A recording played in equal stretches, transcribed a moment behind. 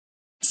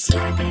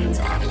happens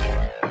out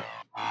here.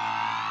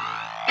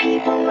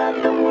 People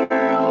of the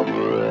world,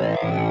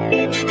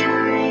 it's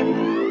time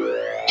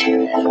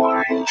to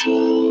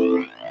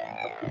quarantine.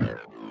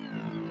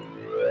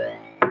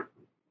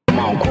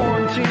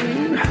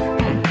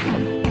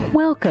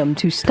 Welcome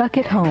to Stuck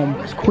at Home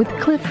with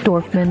Cliff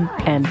Dorfman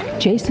and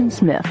Jason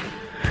Smith.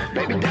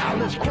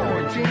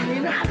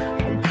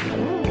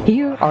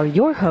 Here are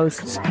your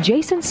hosts,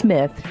 Jason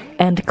Smith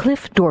and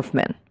Cliff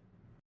Dorfman.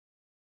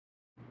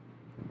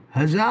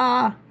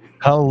 Huzzah!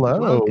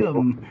 Hello.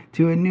 Welcome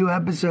to a new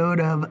episode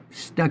of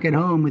Stuck at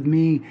Home with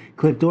me,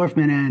 Cliff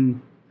Dorfman,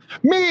 and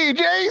me,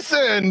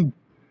 Jason.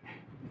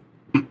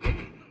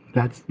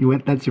 That's your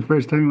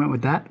first time you went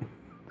with that?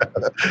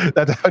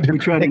 That's how we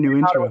tried a new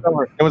intro.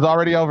 It was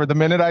already over. The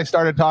minute I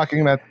started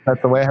talking, that's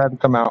the way it had to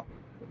come out.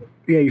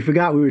 Yeah, you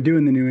forgot we were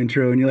doing the new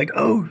intro, and you're like,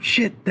 oh,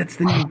 shit, that's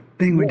the new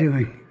thing we're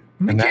doing.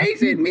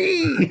 Jason,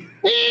 me.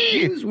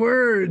 Use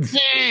words.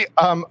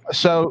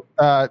 So,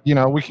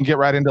 we can get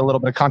right into a little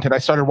bit of content. I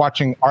started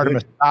watching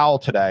Artemis Fowl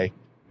today,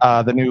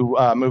 the new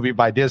movie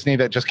by Disney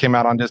that just came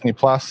out on Disney+.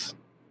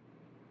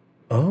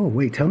 Oh,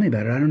 wait, tell me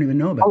about it. I don't even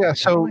know about it. Oh, yeah,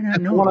 so it's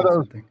one of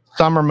those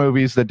summer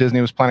movies that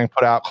Disney was planning to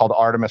put out called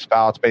Artemis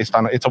Fowl. It's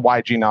a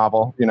YG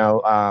novel,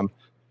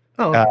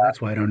 that's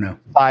why I don't know.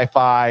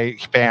 Sci-fi,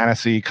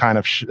 fantasy kind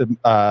of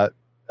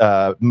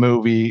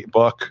movie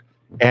book.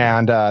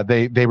 And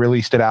they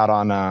released it out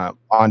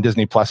on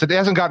Disney+. It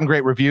hasn't gotten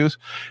great reviews,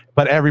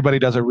 but everybody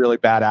does a really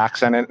bad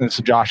accent. And it's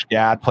Josh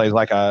Gad plays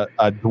like a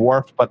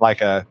dwarf, but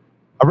like a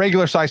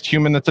regular-sized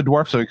human that's a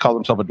dwarf, so he calls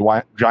himself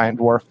a giant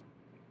dwarf.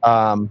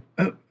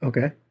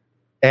 Okay.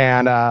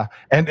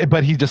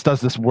 But he just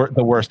does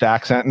the worst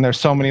accent, and there's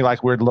so many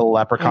like weird little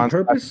leprechauns.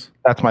 On purpose?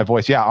 That's my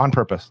voice. Yeah, on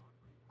purpose.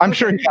 I'm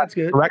sure he got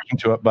direction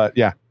to it, but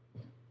yeah.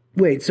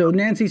 Wait, so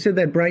Nancy said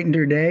that brightened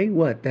her day?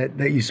 What?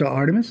 That you saw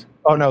Artemis?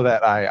 Oh no,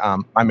 that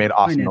I made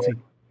awesome. Hi, Nancy.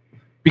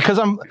 Because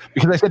I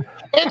said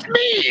it's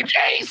me,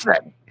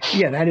 Jason.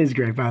 Yeah, that is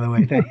great, by the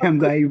way. I'm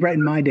glad you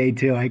brightened my day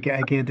too. I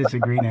can't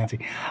disagree, Nancy.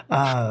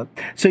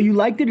 So you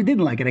liked it or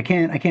didn't like it? I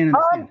can't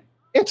understand.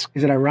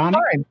 Is it ironic?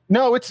 Fine.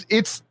 No, it's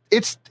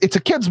a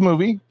kids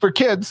movie for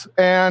kids,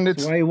 and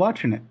it's. So why are you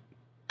watching it?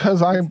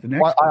 Because I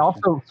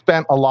also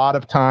spent a lot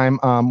of time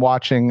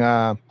watching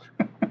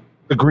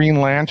the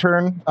Green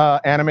Lantern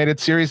animated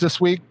series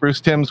this week. Bruce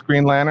Timm's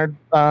Green Lantern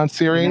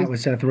series. And that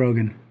was Seth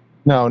Rogen.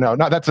 No,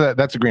 that's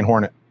a Green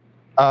Hornet.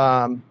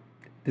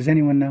 Does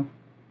anyone know?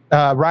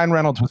 Ryan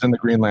Reynolds was in the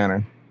Green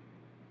Lantern.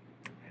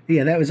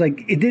 Yeah, that was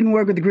like, it didn't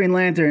work with the Green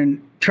Lantern.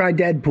 Try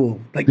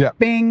Deadpool. Like,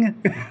 bing.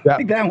 Yeah. I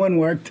think that one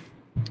worked.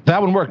 That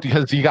one worked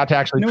because you got to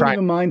actually try. Nobody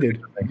even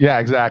minded. Yeah,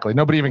 exactly.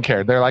 Nobody even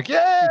cared. They're like,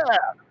 yeah.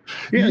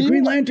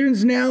 Green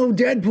Lantern's now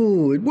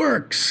Deadpool. It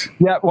works.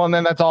 Yeah, well, and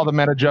then that's all the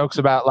meta jokes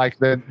about like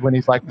when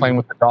he's like playing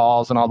with the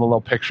dolls and all the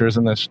little pictures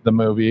in the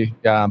movie.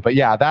 But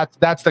yeah,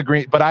 that's the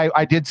green. But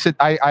I did sit.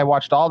 I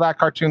watched all that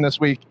cartoon this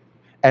week,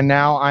 and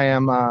now I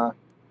am. But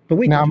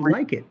wait, did you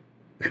like it?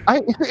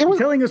 You're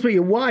telling us what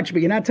you watched,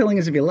 but you're not telling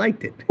us if you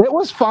liked it. It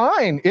was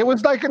fine. It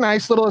was like a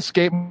nice little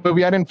escape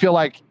movie. I don't feel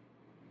like,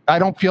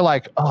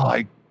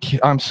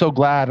 I'm so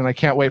glad and I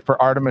can't wait for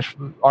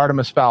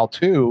Artemis Fowl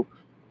 2.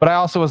 But I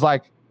also was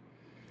like,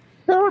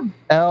 there were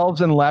elves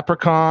and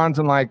leprechauns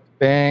and like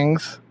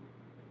things.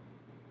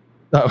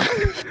 Oh.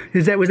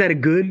 Was that a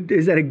good?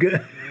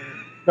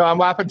 No, I'm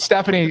laughing.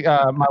 Stephanie,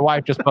 my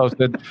wife, just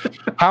posted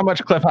how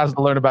much Cliff has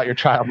to learn about your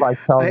childlike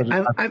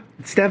television.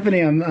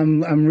 Stephanie,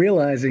 I'm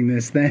realizing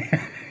this thing.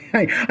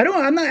 I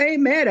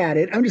ain't mad at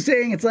it. I'm just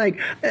saying it's like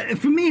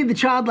for me, the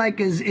childlike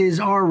is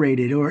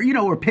R-rated or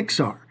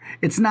Pixar.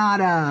 It's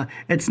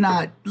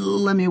not.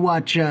 Let me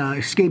watch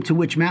Escape to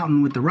Witch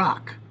Mountain with The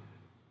Rock.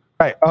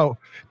 Right. Oh,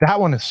 that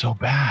one is so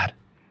bad.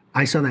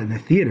 I saw that in the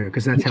theater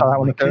because that's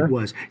how my kid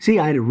was. See,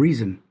 I had a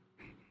reason.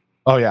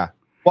 Oh yeah.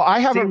 Well, I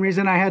have same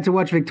reason I had to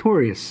watch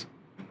Victorious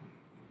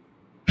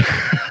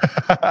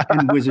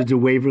and Wizards of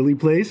Waverly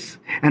Place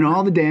and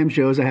all the damn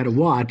shows I had to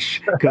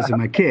watch because of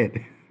my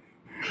kid.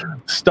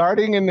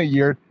 Starting in the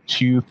year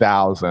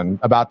 2000,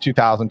 about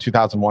 2000,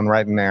 2001,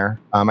 right in there.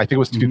 I think it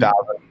was 2000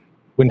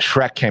 when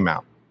Shrek came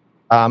out.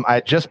 I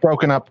had just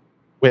broken up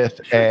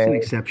with Shrek's an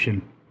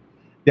exception.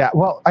 Yeah,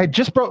 well, I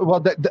just broke.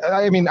 Well,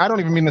 I mean, I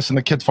don't even mean this in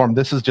the kids' form.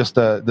 This is just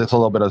a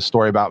little bit of a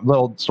story about me.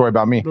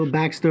 Little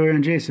backstory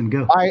on Jason.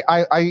 Go.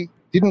 I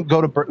didn't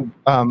go to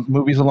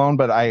movies alone,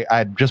 but I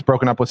had just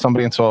broken up with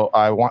somebody, and so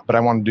I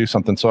wanted to do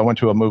something, so I went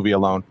to a movie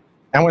alone,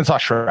 and went and saw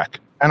Shrek,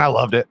 and I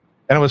loved it,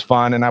 and it was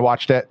fun, and I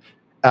watched it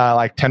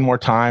like 10 more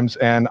times,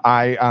 and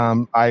I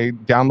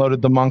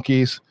downloaded the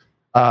Monkees.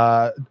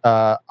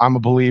 I'm a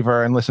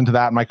Believer and listened to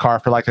that in my car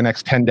for like the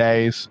next 10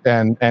 days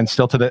and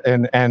still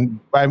and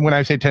when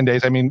I say 10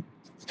 days, I mean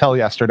till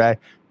yesterday.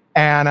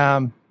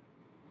 And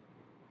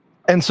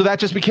so that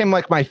just became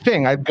like my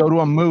thing. I'd go to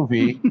a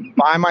movie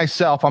by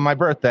myself on my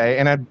birthday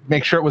and I'd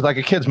make sure it was like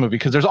a kid's movie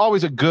because there's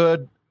always a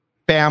good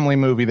family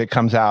movie that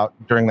comes out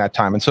during that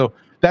time. And so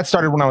that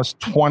started when I was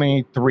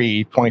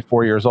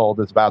 24 years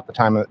old is about the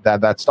time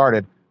that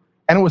started.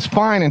 And it was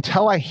fine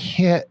until I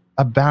hit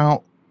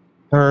about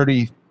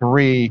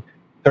 33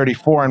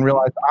 34 and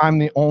realized I'm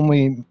the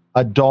only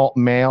adult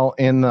male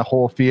in the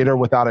whole theater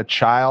without a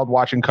child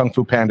watching Kung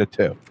Fu Panda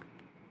 2.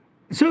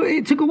 So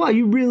it took a while.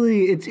 You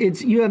really,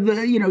 you have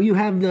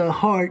the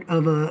heart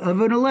of an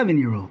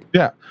 11-year-old.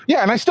 Yeah,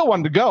 and I still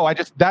wanted to go.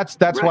 That's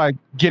Right. why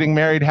getting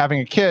married, having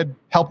a kid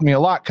helped me a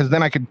lot, because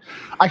then I could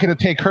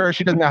take her.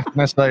 She doesn't have to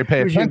necessarily pay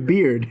There's your attention.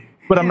 beard.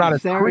 But I'm not a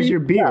Sarah's creep. your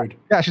beard.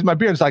 Yeah, she's my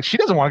beard. It's like she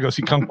doesn't want to go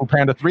see Kung Fu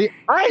Panda 3.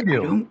 I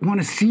do. I don't want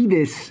to see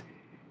this,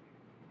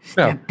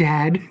 No.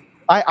 stepdad.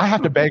 I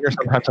have to beg her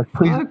sometimes, like,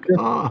 please, Fuck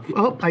off.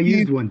 Oh, I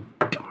used one.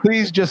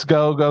 please just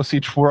go see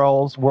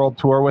Twirl's world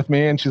tour with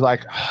me. And she's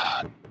like,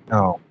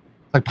 no,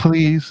 like,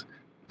 please,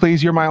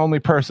 you're my only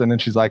person.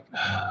 And she's like,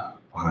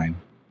 fine.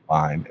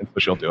 And so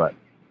she'll do it.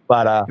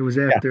 But It was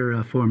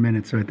after 4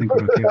 minutes, so I think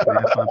we're okay with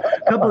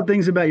that. A couple of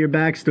things about your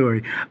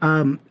backstory.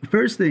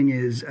 First thing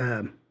is,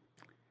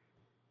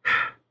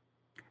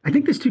 I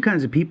think there's two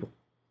kinds of people.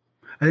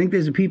 I think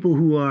there's the people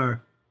who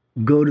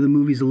go to the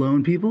movies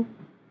alone people,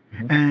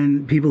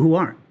 and people who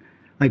aren't.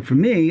 Like for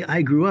me,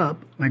 I grew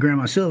up, my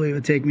grandma Sylvia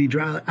would take me,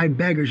 I'd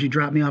beg her, she'd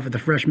drop me off at the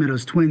Fresh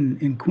Meadows Twin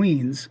in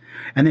Queens,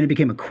 and then it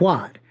became a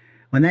quad.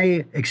 When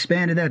they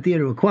expanded that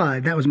theater to a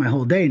quad, that was my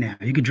whole day now.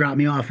 You could drop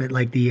me off at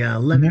like the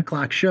 11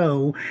 o'clock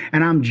show,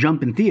 and I'm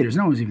jumping theaters.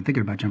 No one was even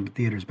thinking about jumping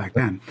theaters back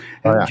then.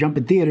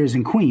 Jumping theaters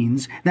in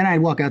Queens. Then I'd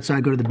walk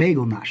outside, go to the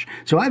Bagel Nosh.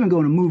 So I've been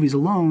going to movies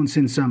alone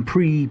since I'm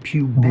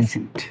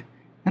prepubescent.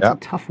 That's a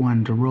tough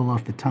one to roll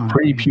off the tongue.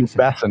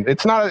 prepubescent.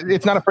 It's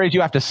not a phrase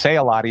you have to say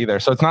a lot either.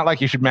 So it's not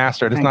like you should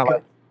master it. It's not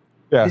like,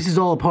 yeah. This is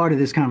all a part of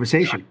this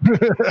conversation.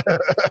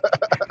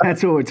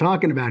 That's what we're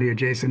talking about here,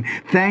 Jason.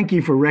 Thank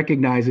you for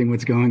recognizing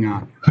what's going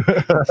on.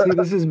 See,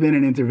 this has been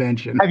an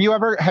intervention. Have you?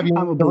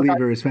 I'm a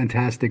Believer is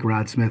fantastic,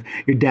 Rod Smith.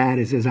 Your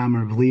dad says I'm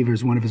a Believer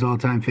is one of his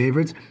all-time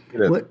favorites.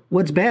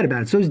 What's bad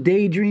about it? So is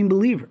Daydream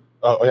Believer.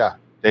 Oh yeah,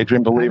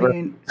 Daydream Believer. I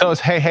mean, so is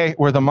Hey,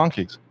 We're the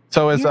Monkeys.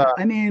 So is yeah,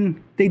 I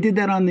mean, they did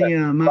that on the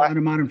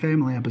Modern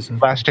Family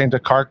episode. Last Change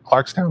of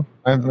Clarkstown.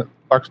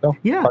 Clarksdale.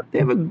 Yeah,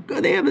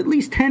 they have at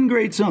least 10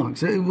 great songs.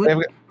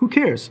 Who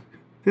cares?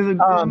 They're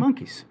the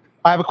Monkeys.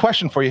 I have a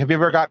question for you. Have you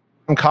ever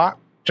gotten caught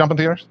jumping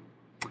theaters?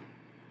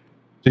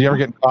 Did you ever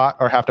get caught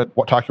or have to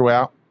talk your way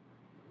out?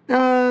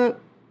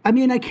 I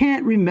mean, I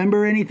can't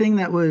remember anything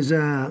that was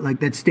like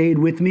that stayed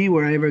with me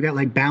where I ever got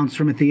like bounced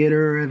from a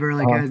theater or ever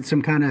like had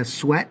some kind of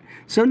sweat.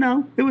 So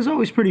no, it was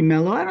always pretty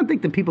mellow. I don't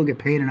think that people get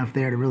paid enough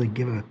there to really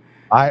give a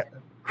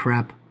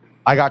crap.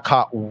 I got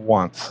caught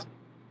once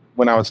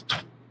when I was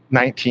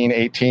 19,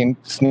 18,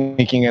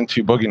 sneaking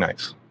into Boogie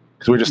Nights.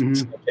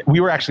 Because we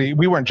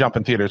weren't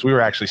jumping theaters. We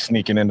were actually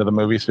sneaking into the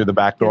movies through the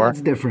back door.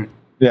 That's different.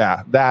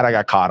 Yeah, that I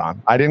got caught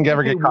on. I didn't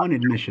ever get caught. One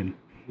admission.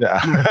 Yeah,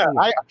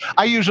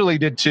 I usually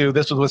did too.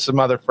 This was with some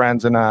other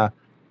friends, and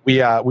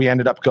we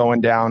ended up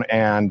going down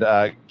and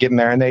getting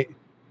there. And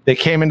they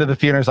came into the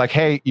theater and was like,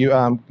 "Hey, you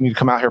need to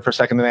come out here for a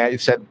second." And they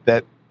said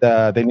that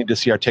they need to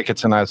see our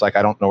tickets, and I was like,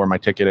 "I don't know where my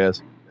ticket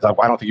is." Like,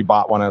 I don't think you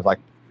bought one. I was like,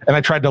 and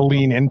I tried to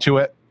lean into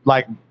it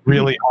like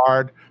really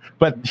hard,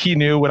 but he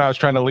knew when I was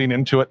trying to lean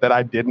into it that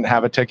I didn't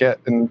have a ticket,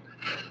 and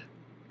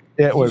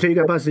it was. So you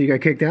got busted. You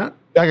got kicked out.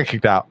 I got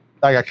kicked out.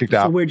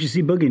 So where'd you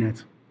see Boogie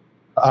Nights?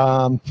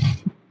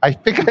 I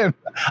think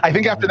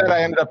after that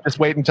I ended up just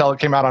waiting until it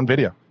came out on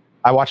video.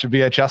 I watched it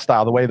VHS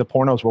style, the way the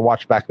pornos were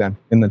watched back then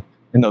in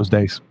those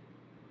days.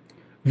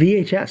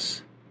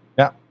 VHS.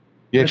 Yeah,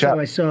 VHS. That's how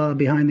I saw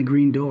Behind the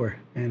Green Door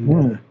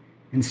and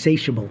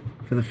Insatiable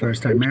for the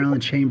first time. Marilyn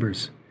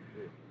Chambers.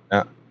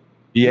 Yeah,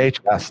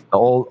 VHS, the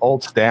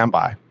old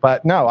standby.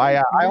 But no,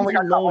 I only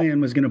got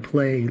Lohan was going to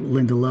play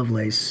Linda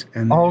Lovelace,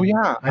 and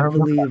I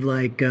believe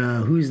like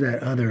who's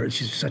that other?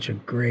 She's such a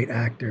great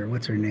actor.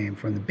 What's her name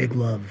from The Big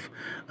Love,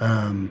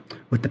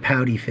 with the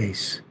pouty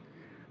face.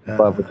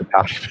 Love with the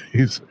pouty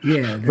face.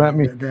 Yeah,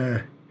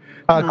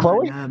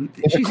 Chloe.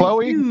 She's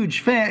Chloe? a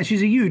huge fan.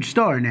 She's a huge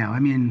star now. I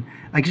mean,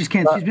 I just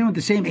can't. She's been with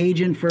the same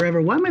agent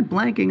forever. Why am I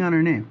blanking on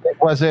her name?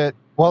 Was it?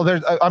 Well,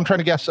 I'm trying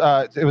to guess.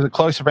 It was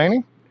Chloe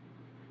Sevigny.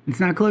 It's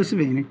not Chloe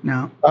Sevigny.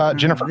 No.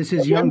 Jennifer. This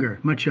is younger,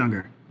 much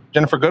younger.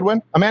 Jennifer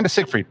Goodwin. Amanda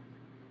Seyfried.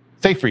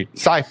 Seyfried.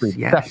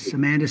 Yes,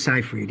 Amanda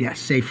Seyfried. Yes,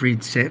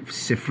 Seyfried.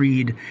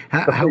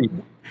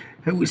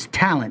 It was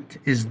Talent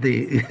is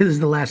the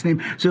last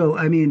name. So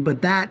I mean,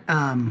 but that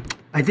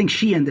I think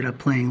she ended up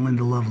playing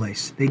Linda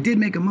Lovelace. They did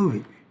make a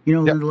movie. You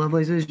know who Linda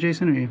Lovelace is,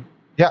 Jason? Or you?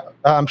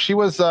 Yeah. She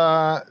was.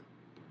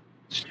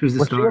 She was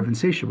the star of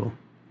Insatiable.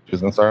 She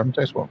was the star of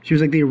Insatiable. She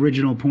was like the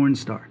original porn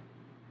star.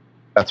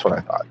 That's what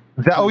I thought.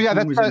 That's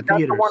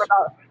the one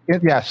about.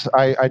 Yes,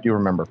 I do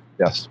remember.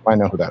 Yes, I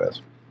know who that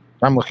is.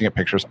 I'm looking at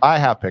pictures. I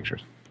have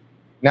pictures.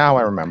 Now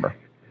I remember.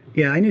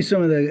 Yeah, I knew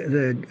some of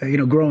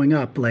the growing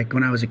up, like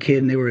when I was a kid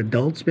and they were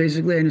adults,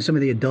 basically, I knew some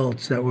of the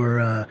adults that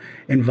were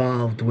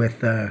involved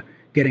with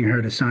getting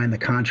her to sign the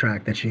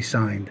contract that she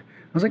signed.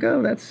 I was like,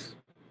 oh,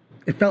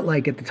 it felt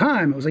like at the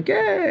time, I was like,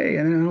 yay.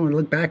 And then I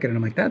look back at it and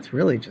I'm like, that's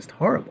really just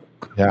horrible.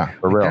 Yeah,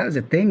 for real. That was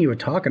a thing you were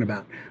talking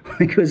about.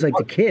 Like it was like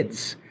the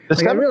kids.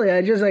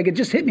 It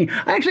just hit me.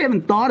 I actually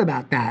haven't thought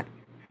about that.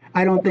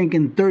 I don't think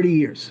in 30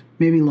 years,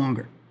 maybe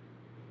longer.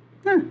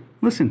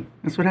 Listen,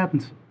 that's what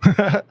happens.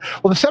 Well,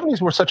 the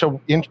 70s were such an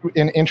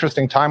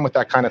interesting time with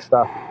that kind of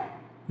stuff.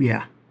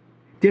 Yeah.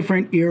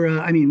 Different era.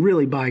 I mean,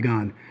 really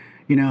bygone,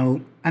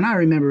 and I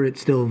remember it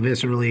still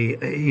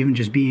viscerally, even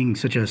just being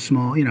such a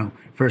small,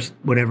 first,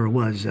 whatever it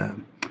was,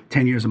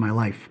 10 years of my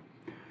life.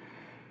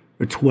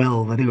 Or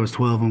 12. I think it was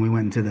 12 when we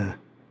went into the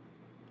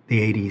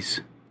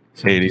 80s.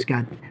 So I just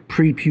got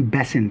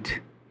prepubescent.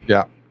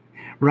 Yeah.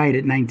 Right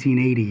at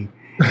 1980.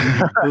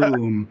 And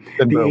boom.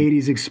 The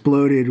 80s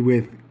exploded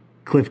with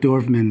Cliff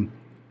Dorfman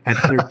at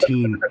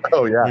 13.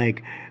 Oh, yeah.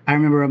 Like, I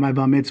remember at my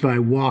bar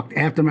mitzvah,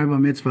 after my bar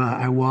mitzvah,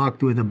 I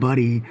walked with a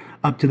buddy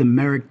up to the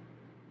Merrick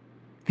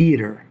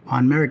Theater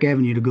on Merrick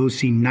Avenue to go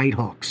see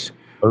Nighthawks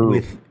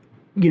with,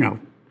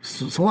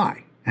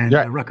 Sly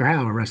and Rucker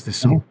Hauer, rest his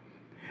soul.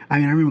 I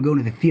mean, I remember going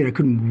to the theater. I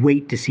couldn't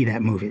wait to see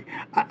that movie.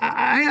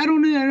 I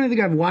don't think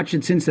I've watched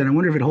it since then. I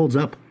wonder if it holds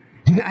up.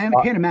 I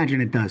can't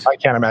imagine it does. I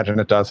can't imagine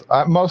it does.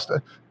 Most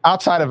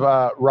outside of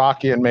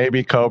Rocky and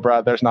maybe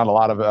Cobra, there's not a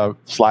lot of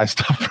Sly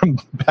stuff from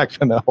back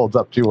then that holds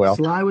up too well.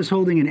 Sly was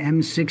holding an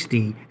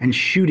M60 and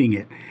shooting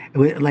it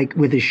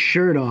with his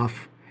shirt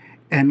off,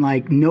 and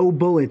no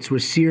bullets were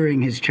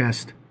searing his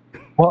chest.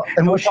 Well,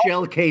 and no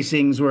shell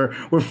casings were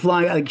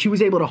flying. Like, she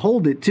was able to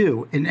hold it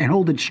too and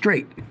hold it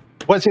straight.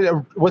 Was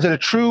it a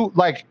true,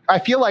 I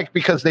feel like,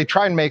 because they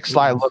try and make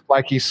Sly look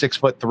like he's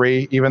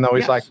 6'3", even though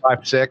he's like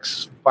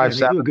 5'6", 5'7".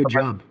 They do a good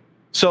job.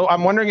 So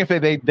I'm wondering if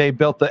they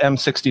built the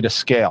M60 to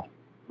scale,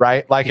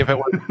 right? Like if it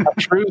was a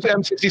true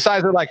M60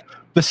 size, or like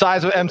the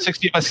size of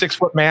M60 of a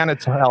 6-foot man,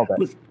 it's held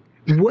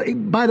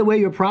it. By the way,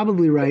 you're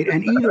probably right.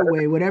 And either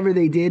way, whatever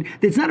they did,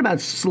 it's not about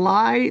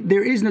Sly.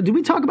 There is no. Did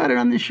we talk about it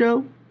on this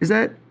show?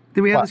 Did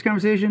we have this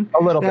conversation?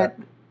 A little bit.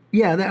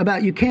 Yeah,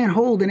 about you can't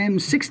hold an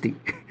M60.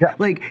 Yeah.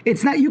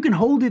 It's not, you can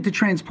hold it to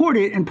transport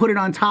it and put it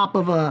on top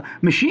of a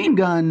machine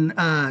gun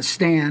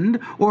stand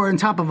or on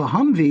top of a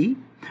Humvee,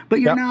 but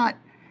you're not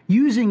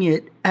using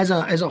it as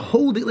a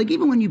holding. Like,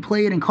 even when you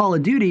play it in Call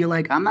of Duty, you're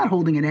like, I'm not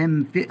holding an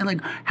M50. Like,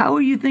 how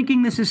are you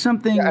thinking this is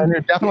something? Yeah, and you're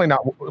definitely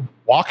not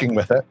walking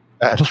with it.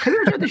 Have you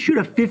ever tried to shoot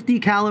a 50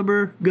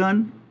 caliber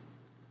gun?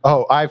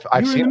 Oh, I've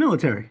seen in the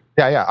military.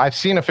 Yeah. I've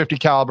seen a 50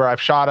 caliber. I've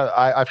shot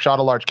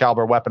a large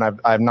caliber weapon.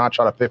 I've not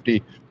shot a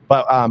 50.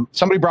 But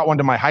somebody brought one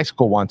to my high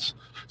school once,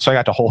 so I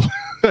got to hold.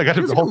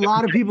 A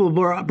lot of people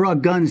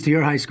brought guns to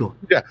your high school.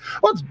 Yeah,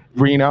 well, it's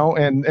Reno,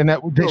 and that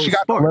she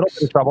got a little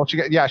bit of trouble. She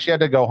had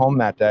to go home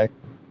that day.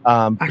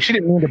 She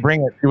didn't mean to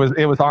bring it. She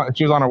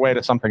was on her way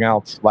to something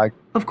else. Like,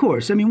 of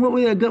course. I mean,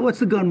 what's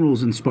the gun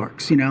rules in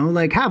Sparks?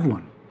 Have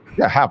one.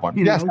 Yeah, have one.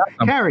 Yes,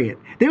 carry it.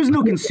 There's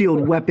no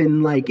concealed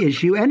weapon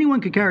issue. Anyone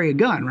could carry a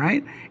gun,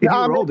 right? If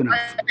you're old enough.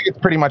 I think it's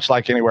pretty much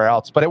like anywhere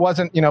else, but it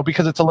wasn't,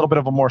 because it's a little bit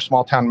of a more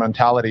small town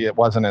mentality. It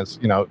wasn't as,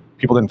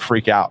 people didn't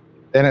freak out.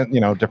 And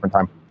different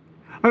time.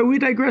 All right, we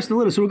digressed a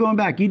little, so we're going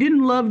back. You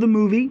didn't love the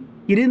movie.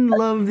 You didn't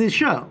love this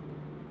show.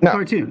 No.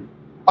 Cartoon.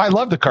 I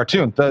love the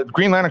cartoon. The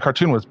Green Lantern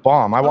cartoon was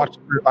bomb. I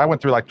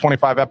went through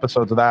 25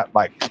 episodes of that.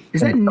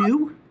 Is that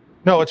new?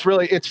 No, it's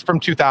from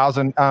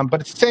 2000.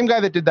 But it's the same guy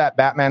that did that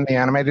Batman the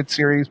animated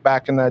series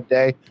back in the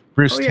day,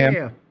 Bruce Timm.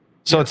 Yeah.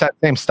 So it's that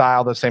same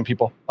style, those same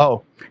people.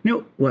 Oh.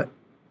 No, what?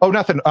 Oh,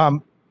 nothing.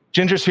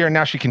 Ginger's here and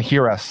now she can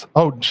hear us.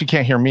 Oh, she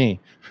can't hear me.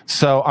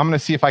 So I'm gonna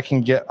see if I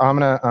can get. I'm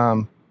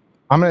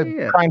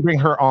gonna try and bring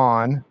her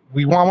on.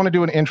 We want to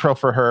do an intro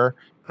for her.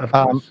 Of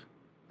course.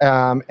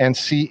 And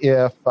see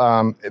if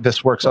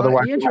this works. Well,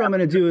 Otherwise, the intro I'm going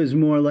to do is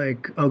more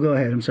like. Oh, go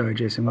ahead. I'm sorry,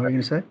 Jason. What were you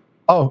going to say?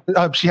 Oh,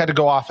 she had to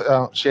go off.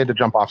 She had to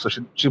jump off, so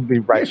she'll be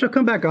right. Yeah, she'll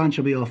come back on.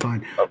 She'll be all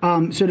fine.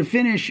 Okay. So to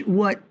finish,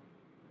 and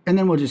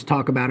then we'll just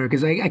talk about her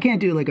because I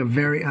can't do a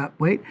very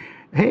wait.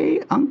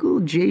 Hey, Uncle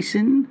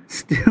Jason,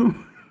 still.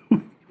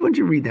 What'd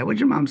you read that?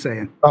 What's your mom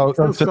saying? Oh,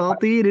 still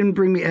salty. You didn't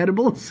bring me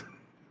edibles.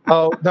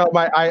 Oh no,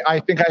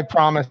 I think I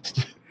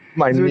promised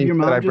my niece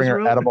that I'd bring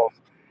her edibles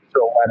to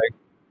a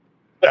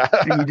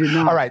wedding. And you did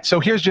not. All right, so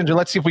here's Ginger.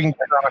 Let's see if we can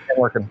get her on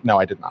working. No,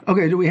 I did not.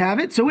 Okay, do we have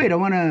it? So wait, I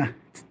want to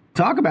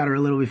talk about her a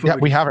little before. Yeah,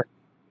 we have her.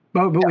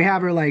 But we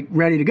have her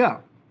ready to go.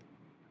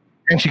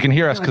 And she can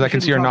hear us because I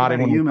can see her nodding.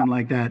 When human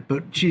like that,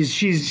 but she's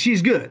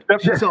good.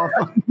 She's all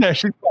fun. Yeah,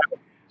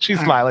 she's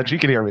smiling. She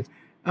can hear me.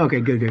 Okay,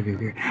 good.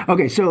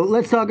 Okay, so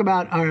let's talk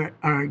about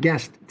our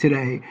guest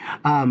today.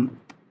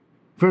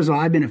 First of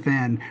all, I've been a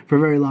fan for a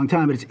very long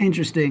time, but it's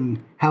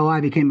interesting how I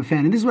became a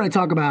fan. And this is what I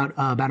talk about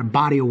a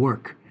body of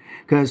work.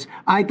 Because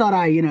I thought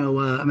I'm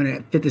going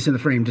to fit this in the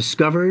frame,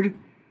 discovered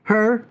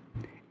her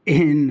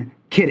in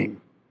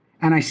Kidding.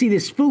 And I see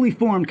this fully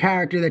formed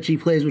character that she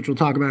plays, which we'll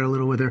talk about a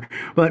little with her.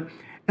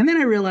 And then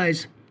I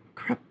realize,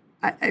 crap,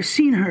 I've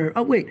seen her.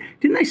 Oh, wait,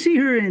 didn't I see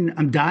her in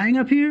I'm Dying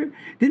Up Here?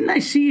 Didn't I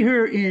see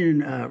her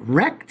in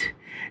Wrecked?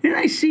 Didn't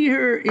I see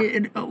her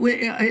in,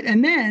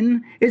 and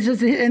then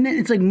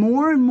it's like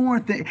more and more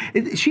things.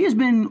 She has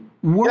been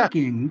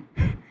working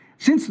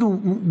since the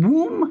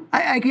womb.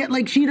 I get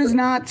she does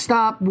not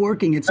stop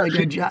working. It's like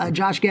a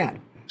Josh Gad.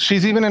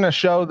 She's even in a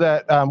show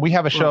that we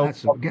have a show,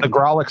 The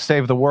Grawlix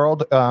Save the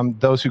World,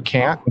 Those Who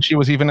Can't. And she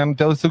was even in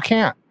Those Who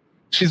Can't.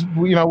 She's,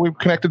 we've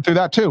connected through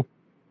that too.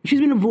 She's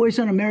been a voice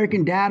on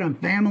American Dad, on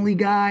Family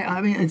Guy.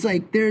 I mean, it's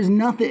like there's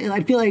nothing.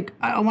 I feel like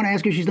I want to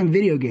ask her if she's done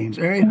video games.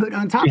 All right, but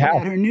on top of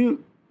that, her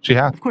new. She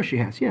has. Of course she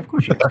has. Yeah, of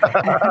course she has.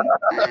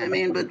 I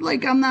mean, but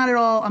like, I'm not at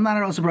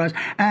all surprised.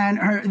 And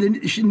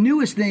the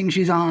newest thing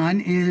she's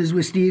on is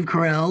with Steve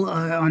Carell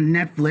on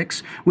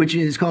Netflix, which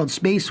is called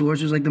Space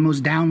Force. It's like the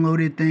most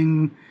downloaded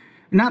thing,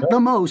 not the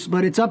most,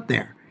 but it's up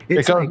there.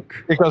 It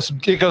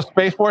goes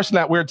Space Force and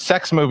that weird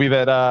sex movie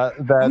that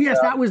oh, yes,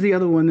 that was the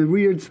other one, the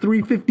weird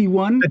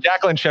 351 that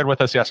Jacqueline shared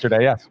with us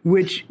yesterday. Yes,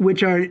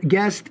 which our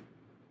guest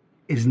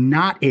is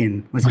not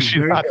in. Let's be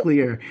very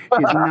clear.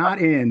 She's not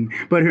in.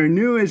 But her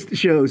newest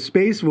show,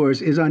 Space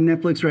Force, is on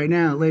Netflix right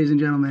now. Ladies and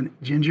gentlemen,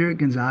 Ginger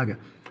Gonzaga.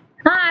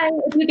 Hi,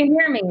 if you can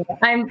hear me.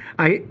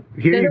 I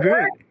hear you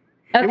great.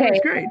 Okay. It works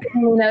great.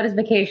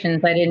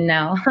 Notifications, I didn't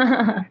know.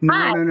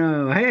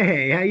 No.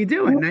 Hey, how you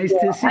doing? Nice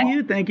to see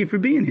you. Thank you for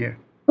being here.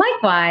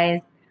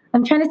 Likewise.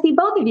 I'm trying to see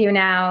both of you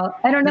now.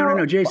 I don't know.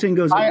 No. Jason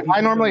goes.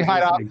 I normally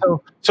hide out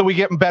so we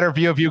get a better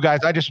view of you guys.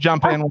 I just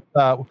jump in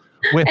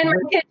with in my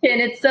kitchen.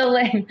 It's so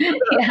lame.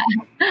 Yeah.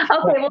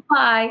 Okay, well,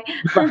 bye.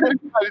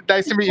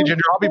 Nice to meet you,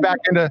 Ginger. I'll be back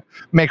in to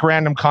make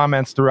random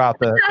comments throughout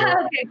the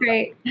Okay,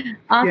 great.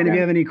 Awesome. Yeah, and if you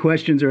have any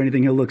questions or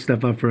anything, he'll look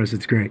stuff up for us.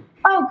 It's great.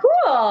 Oh,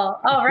 cool.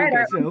 All right.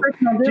 Okay, so,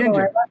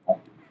 Ginger.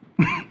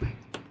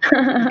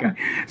 Okay.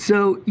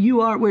 So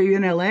were you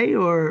in LA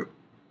or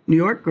New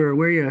York, or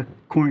where are you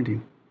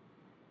quarantined?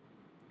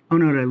 Oh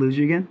no, did I lose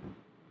you again?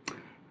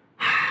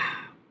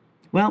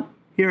 Well,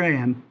 here I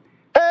am.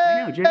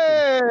 I know,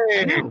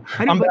 Jason.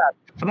 I know.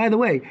 But by the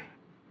way,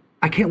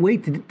 I can't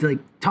wait to like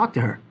talk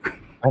to her.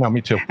 I know,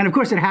 me too. And of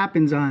course, it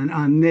happens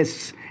on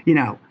this.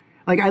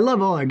 Like I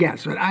love all our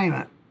guests, but I am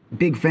a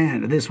big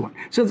fan of this one.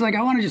 So it's like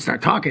I want to just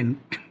start talking.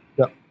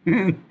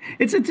 Yeah.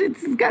 It's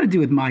got to do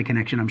with my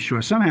connection, I'm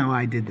sure. Somehow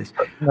I did this.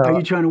 No. Are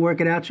you trying to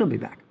work it out? She'll be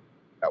back.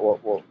 Yeah,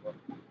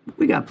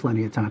 we got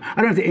plenty of time.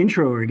 I don't have to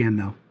intro her again,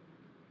 though.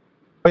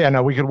 Oh yeah,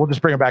 no, we'll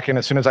just bring her back in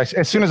as soon as I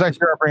start,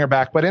 I'll bring her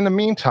back. But in the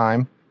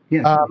meantime,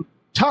 can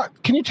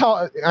you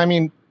tell? I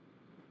mean,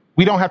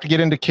 we don't have to get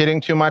into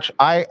Kidding too much.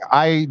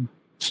 I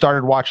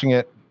started watching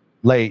it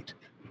late,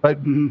 but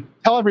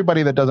tell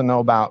everybody that doesn't know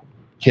about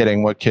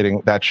Kidding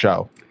that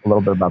show. A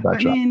little bit about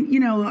that show. I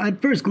mean, at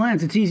first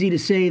glance, it's easy to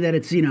say that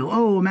it's,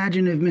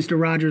 imagine if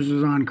Mr. Rogers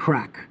was on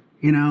crack,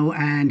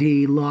 and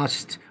he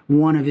lost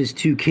one of his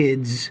two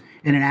kids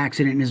in an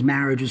accident and his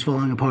marriage was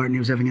falling apart and he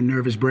was having a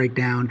nervous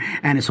breakdown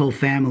and his whole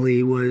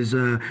family was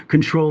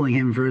controlling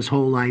him for his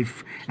whole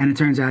life. And it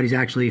turns out he's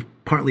actually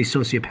partly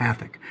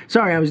sociopathic.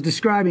 Sorry, I was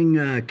describing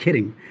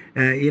Kidding,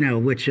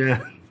 which, do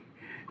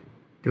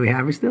we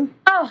have her still?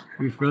 Oh.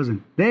 Are we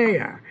frozen? There you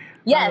are.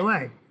 Yes. By the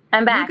way,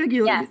 I'm back.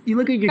 You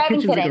look like your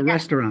kitchen's like a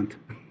restaurant.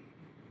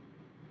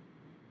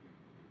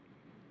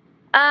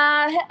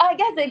 I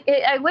guess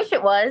I wish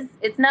it was.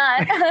 It's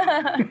not.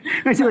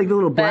 I see like the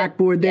little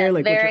blackboard there,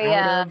 like very, what you're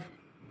out of.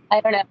 I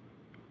don't know.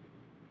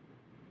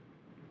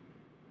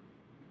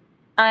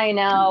 I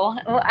know.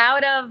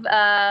 Out of,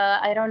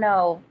 I don't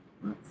know,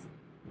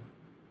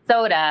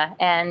 soda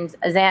and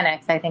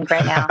Xanax, I think,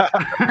 right now.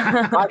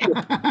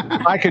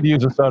 I could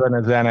use a soda and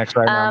a Xanax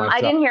right now myself.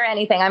 I didn't hear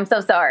anything. I'm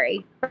so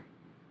sorry.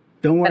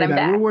 Don't worry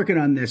about it. We're working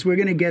on this. We're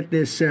going to get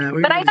this.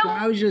 But I don't.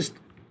 I was just.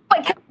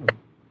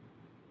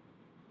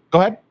 Go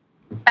ahead.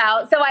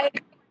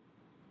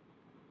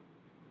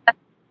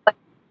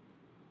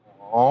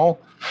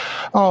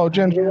 Oh,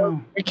 Ginger,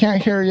 we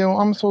can't hear you.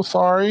 I'm so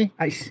sorry.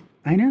 I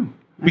know.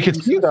 We can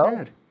see you though,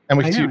 sad. And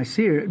we can see. I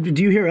see her.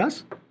 Do you hear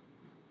us?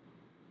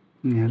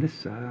 Yeah,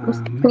 this.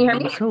 Can you hear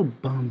me? I'm so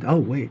bummed. Oh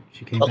wait,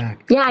 she came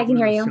back. Yeah, I can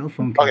hear you. Cell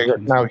phone. Okay,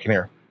 good. Now we can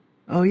hear.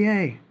 Oh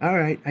yay! All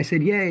right, I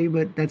said yay,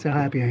 but that's how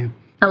happy I am.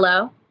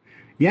 Hello.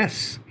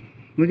 Yes.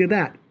 Look at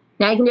that.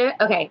 Now you can do it.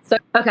 Okay.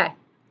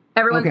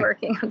 Everyone's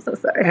working. I'm so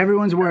sorry.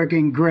 Everyone's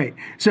working. Great.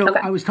 So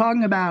I was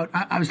talking about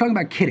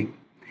Kidding,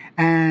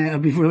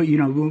 and before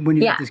when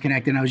you got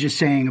disconnected, I was just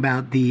saying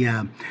about the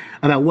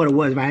about what it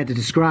was. If I had to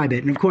describe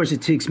it, and of course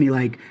it takes me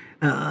like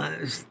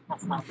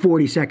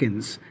 40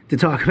 seconds to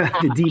talk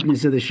about the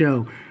deepness of the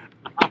show.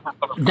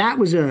 That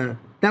was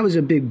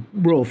a big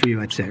role for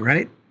you, I'd say,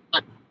 right? Oh,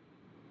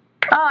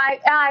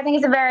 I think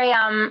it's a very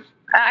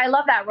I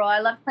love that role. I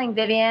love playing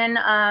Vivian.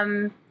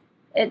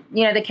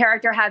 The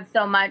character had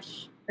so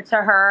much to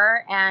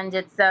her, and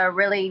it's a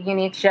really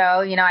unique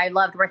show. I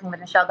loved working with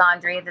Michel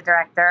Gondry, the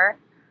director.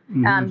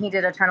 He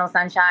did Eternal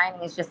Sunshine.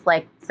 He's just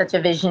like such a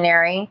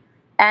visionary.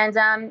 And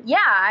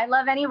I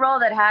love any role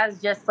that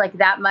has just like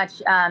that much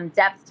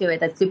depth to it.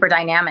 That's super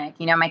dynamic.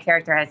 My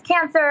character has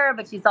cancer,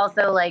 but she's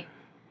also like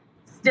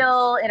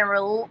still in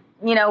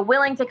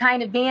willing to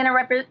kind of be in a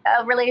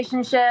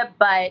relationship,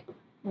 but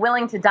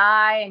willing to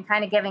die and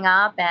kind of giving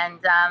up, and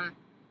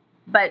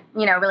but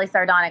really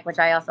sardonic, which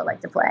I also like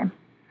to play.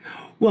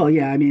 Well,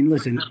 yeah, I mean,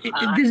 listen,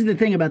 this is the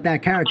thing about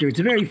that character. It's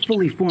a very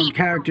fully formed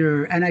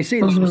character, and I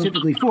say this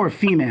specifically for a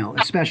female,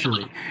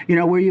 especially,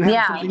 where you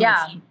have something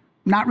that's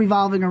not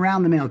revolving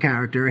around the male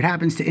character. It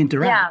happens to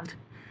interact.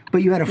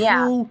 But you had a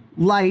full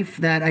life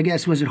that, I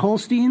guess, was it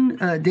Holstein,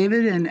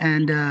 David, and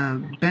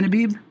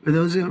Benabib? Are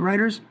those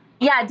writers?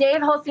 Yeah,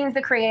 Dave Holstein's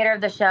the creator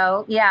of the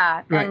show.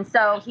 Yeah, Right. and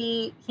so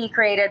he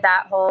created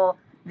that whole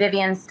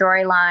Vivian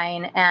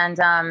storyline, and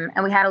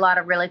we had a lot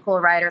of really cool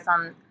writers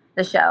on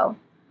the show.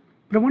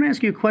 But I want to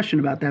ask you a question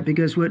about that,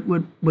 because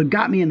what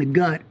got me in the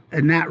gut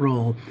in that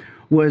role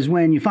was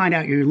when you find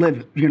out you're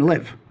going to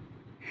live.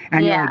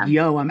 And you're Yeah. like,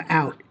 yo, I'm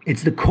out.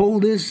 It's the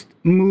coldest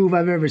move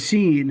I've ever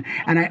seen.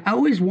 And I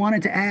always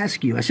wanted to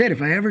ask you, I said,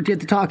 if I ever get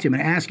to talk to you, I'm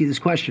going to ask you this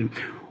question.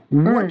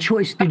 What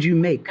choice did you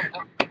make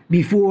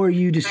before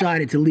you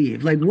decided to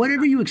leave? Like,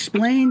 whatever you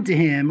explained to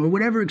him or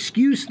whatever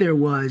excuse there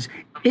was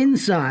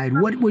inside,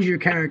 what was your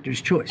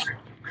character's choice?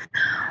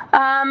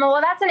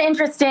 Well, that's an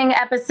interesting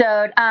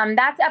episode.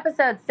 That's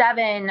episode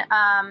 7.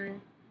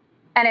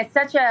 And it's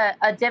such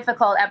a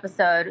difficult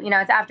episode. You know,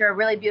 it's after a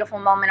really beautiful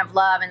moment of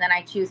love, and then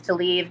I choose to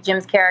leave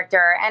Jim's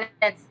character. And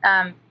it's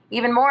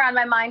even more on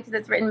my mind because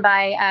it's written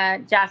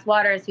by Jas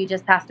Waters, who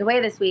just passed away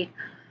this week.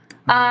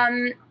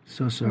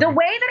 So sorry. The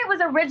way that it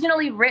was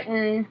originally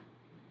written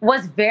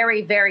was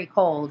very, very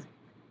cold.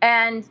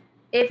 And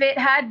if it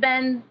had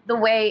been the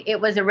way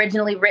it was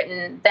originally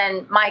written,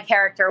 then my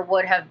character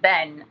would have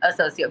been a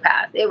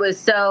sociopath. It was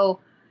so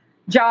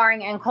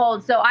jarring and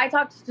cold. So I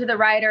talked to the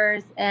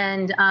writers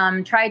and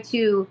tried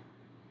to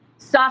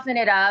soften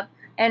it up,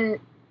 and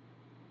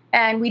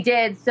we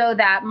did, so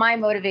that my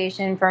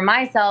motivation for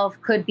myself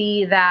could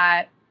be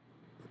that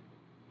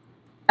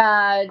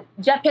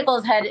Jeff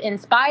Pickles had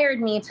inspired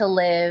me to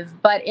live,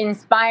 but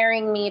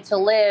inspiring me to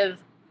live,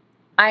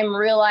 I'm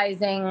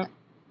realizing,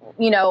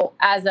 you know,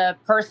 as a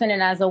person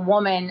and as a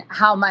woman,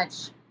 how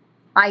much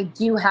I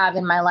do have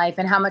in my life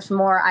and how much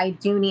more I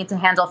do need to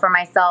handle for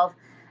myself.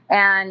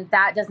 And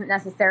that doesn't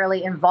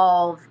necessarily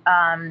involve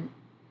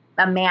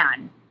a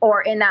man,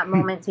 or in that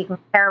moment taking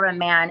care of a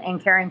man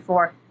and caring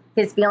for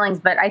his feelings.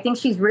 But I think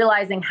she's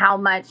realizing how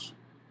much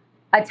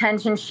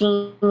attention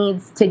she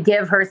needs to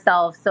give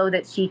herself so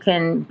that she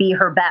can be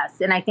her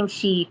best. And I think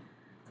she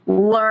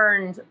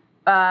learned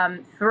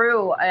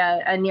through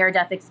a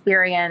near-death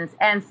experience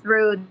and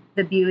through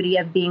the beauty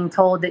of being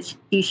told that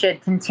she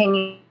should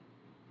continue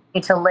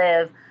to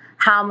live,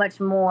 how much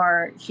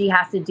more she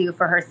has to do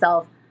for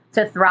herself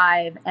to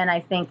thrive. And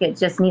I think it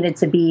just needed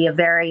to be a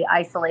very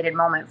isolated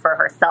moment for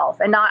herself,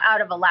 and not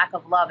out of a lack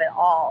of love at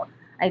all.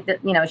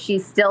 You know, she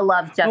still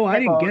loves Jeff Pickles. I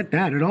didn't get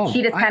that at all.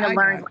 She just kind of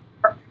learned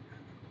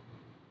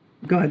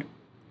Go ahead.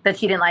 that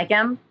she didn't like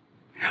him.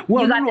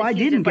 Well, You got no, that I she's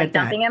didn't just, get like, that.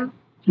 dumping him?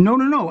 No,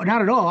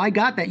 not at all. I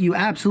got that you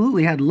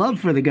absolutely had love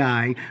for the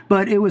guy,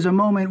 but it was a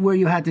moment where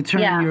you had to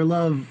turn Yeah. your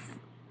love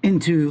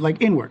into,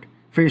 like, inward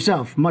for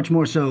yourself, much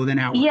more so than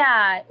outward.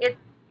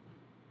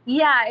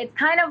 Yeah, it's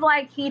kind of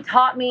like he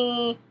taught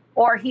me,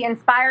 or he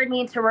inspired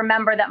me to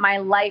remember that my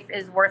life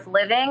is worth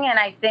living. And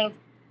I think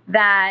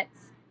that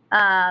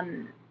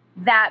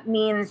that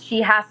means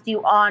she has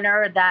to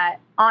honor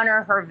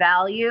her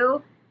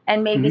value,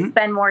 and maybe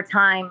spend more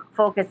time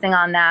focusing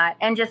on that,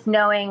 and just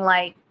knowing,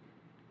 like,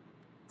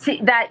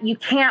 that you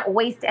can't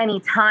waste any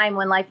time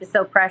when life is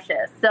so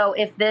precious. So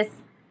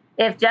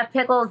if Jeff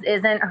Pickles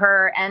isn't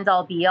her end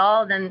all be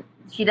all, then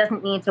she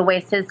doesn't need to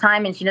waste his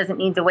time, and she doesn't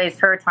need to waste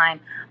her time.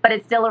 But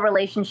it's still a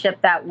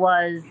relationship that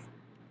was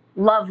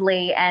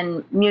lovely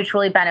and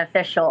mutually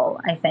beneficial,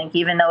 I think,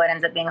 even though it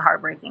ends up being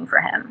heartbreaking for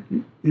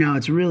him. No,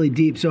 it's really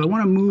deep. So I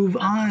want to move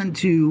on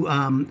to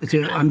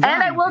And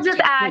I will just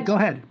add, Wait, go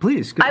ahead,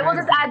 please. Go I will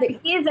ahead. just add that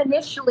he's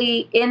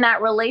initially in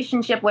that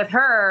relationship with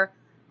her,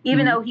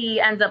 even though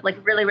he ends up, like,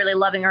 really, really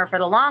loving her for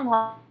the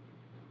long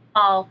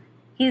haul.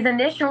 He's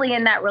initially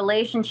in that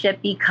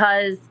relationship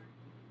because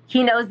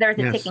he knows there's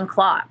a ticking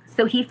clock.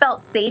 So he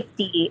felt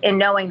safety in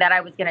knowing that I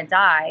was going to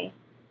die.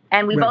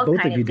 And we Right, both both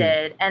kind of you of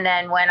did. did. And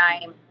then when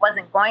I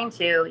wasn't going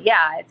to,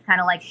 it's kind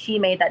of like she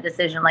made that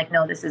decision, like,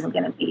 no, this isn't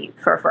going to be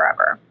for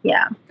forever.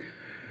 Yeah.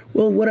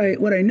 Well, what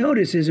I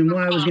notice is, and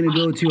why I was going to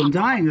go to "I'm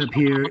Dying Up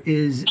Here"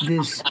 is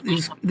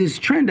this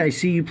trend I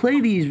see. You play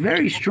these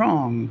very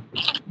strong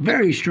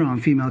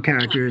female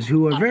characters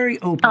who are very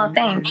open Oh,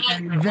 thanks.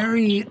 and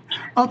very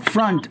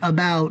upfront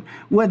about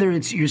whether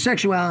it's your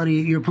sexuality,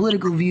 your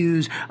political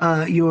views,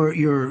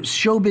 your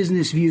show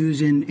business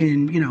views.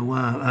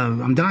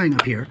 I'm Dying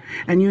Up Here,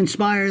 and you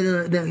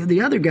inspire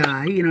the other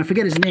guy. You know, I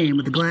forget his name,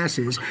 with the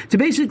glasses, to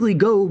basically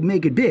go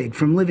make it big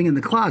from living in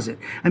the closet.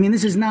 I mean,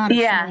 this is not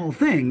a small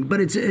thing,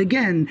 but it's.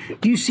 Again,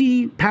 do you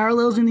see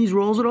parallels in these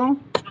roles at all?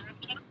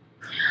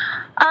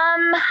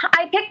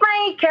 I pick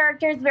my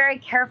characters very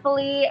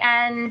carefully,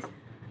 and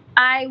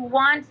I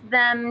want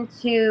them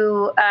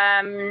to,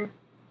 I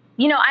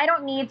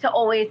don't need to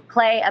always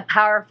play a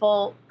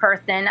powerful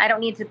person. I don't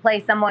need to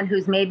play someone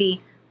who's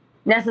maybe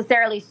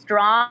necessarily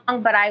strong,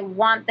 but I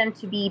want them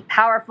to be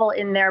powerful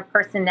in their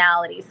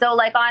personality. So,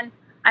 like, on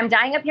 "I'm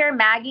Dying Up Here,"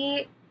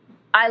 Maggie,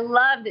 I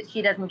love that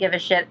she doesn't give a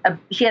shit.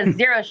 She has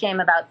zero shame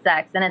about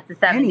sex, and it's the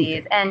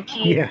 70s, and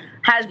she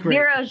has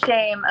zero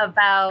shame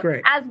about,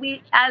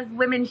 as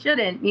women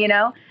shouldn't, you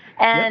know?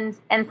 And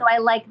so I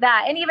like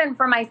that. And even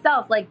for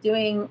myself, like,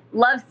 doing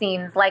love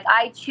scenes, like,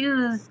 I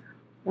choose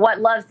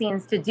what love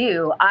scenes to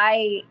do.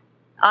 On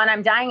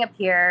 "I'm Dying Up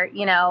Here,"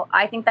 you know,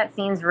 I think that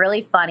scene's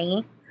really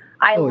funny.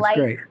 I like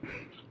great.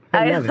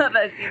 I love love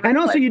it. Ozzy And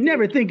also, Leclerc, you'd too.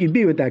 never think you'd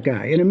be with that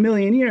guy in a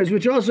million years,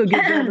 which also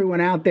gives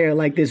everyone out there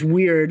like this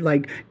weird,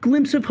 like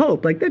glimpse of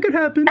hope. Like that could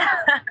happen.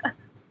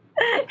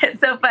 It's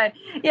so fun.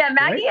 Yeah,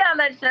 Maggie Right? on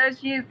that show,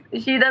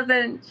 she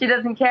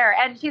doesn't care,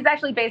 and she's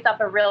actually based off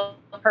a real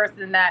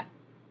person that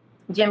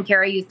Jim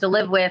Carrey used to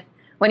live with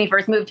when he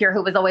first moved here,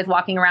 who was always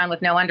walking around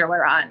with no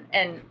underwear on,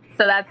 and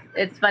so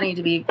it's funny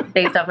to be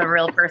based off of a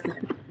real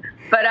person.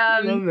 But I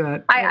love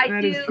that. I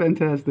That do. is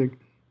fantastic.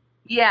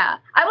 Yeah,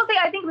 I will say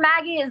I think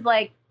Maggie is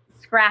like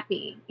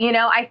scrappy. You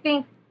know, I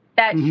think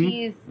that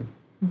she's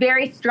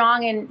very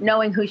strong in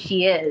knowing who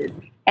she is,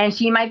 and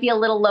she might be a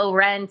little low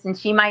rent, and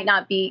she might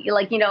not be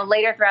like, you know,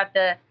 later throughout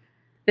the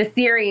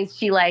series,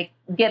 she like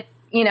gets,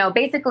 you know,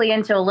 basically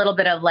into a little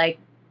bit of like,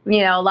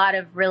 you know, a lot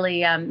of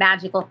really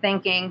magical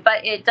thinking,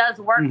 but it does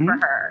work for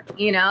her,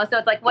 you know. So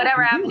it's like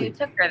whatever completely. avenue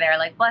took her there,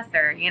 like bless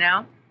her, you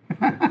know.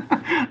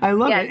 I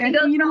love Yeah, it. she And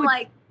goes you know from what?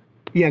 like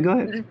Yeah, go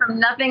ahead. from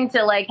nothing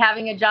to like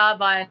having a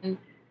job on,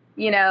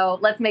 you know,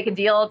 let's make a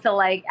deal to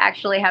like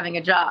actually having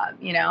a job,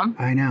 you know.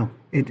 I know.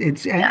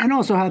 And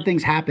also how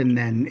things happen.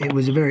 Then it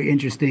was a very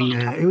interesting.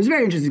 It was a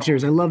very interesting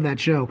series. I love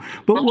that show.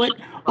 But what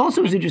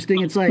also was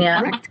interesting, it's like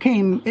Yeah. Wrecked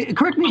came.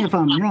 Correct me if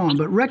I'm wrong,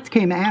 but Wrecked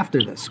came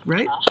after this,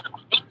 right?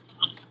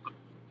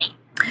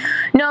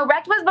 No,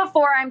 Wrecked was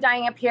before I'm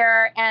Dying Up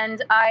Here,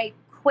 and I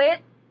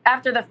quit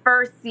after the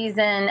first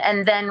season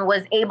and then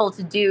was able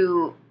to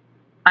do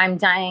I'm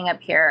Dying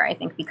Up Here, I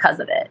think, because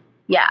of it.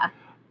 Yeah.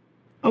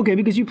 Okay,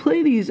 because you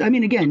play these. I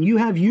mean, again, you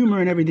have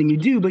humor in everything you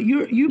do, but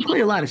you play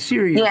a lot of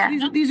serious.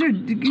 Yeah. These are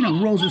you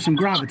know, roles with some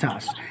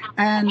gravitas,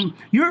 and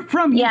you're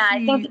from. Yeah, UC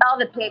I think all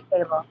the pay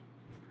cable.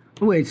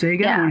 Wait, say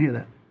again. I Yeah. want to hear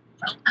that.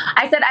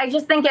 I said, I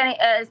just think,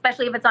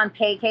 especially if it's on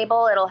pay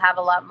cable, it'll have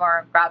a lot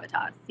more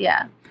gravitas.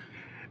 Yeah.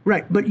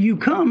 Right, but you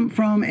come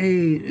from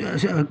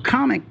a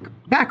comic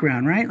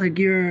background, right? Like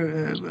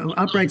you're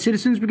Upright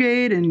Citizens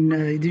Brigade, and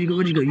where'd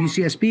you go?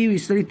 UCSB? You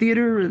study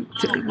theater?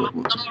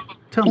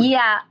 Tell me.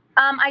 Yeah.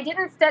 I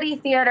didn't study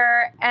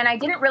theater, and I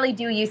didn't really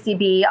do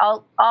UCB.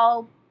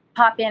 I'll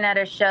pop in at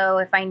a show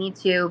if I need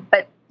to,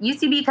 but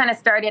UCB kind of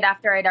started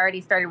after I'd already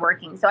started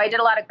working. So I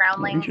did a lot of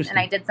Groundlings, interesting. and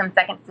I did some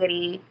Second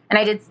City, and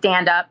I did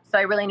stand up. So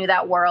I really knew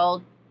that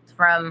world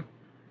from,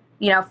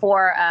 you know,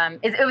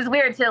 it was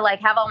weird to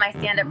like have all my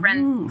stand up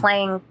friends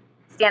playing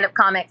stand up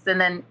comics, and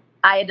then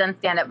I had done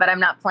stand up, but I'm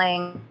not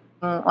playing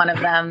one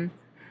of them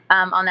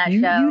on that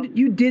show.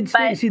 You did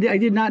stand. But- See, I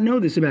did not know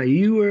this about you.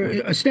 You were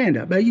a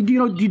stand-up. Do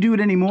you do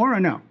it anymore or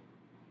no?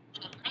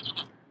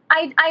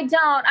 I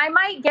don't. I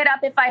might get up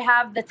if I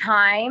have the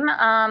time.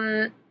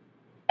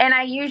 And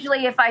I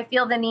usually, if I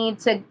feel the need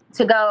to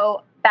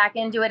go back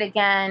into it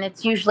again,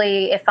 it's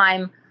usually if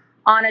I'm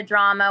on a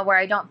drama where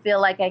I don't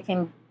feel like I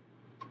can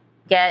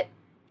get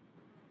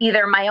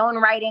either my own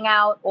writing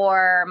out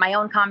or my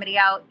own comedy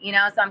out, you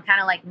know, so I'm kind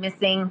of like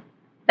missing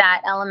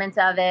that element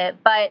of it.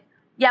 But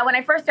yeah, when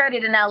I first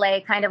started in LA,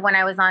 kind of when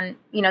I was on,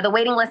 you know, the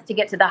waiting list to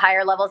get to the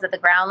higher levels at the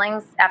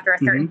Groundlings, after a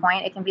certain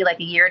point, it can be like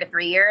a year to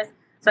 3 years.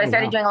 So I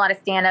started doing a lot of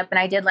stand up, and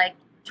I did like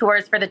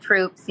tours for the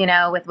troops, you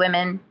know, with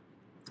women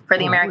for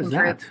the American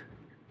troops.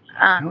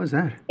 How was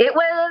that? It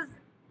was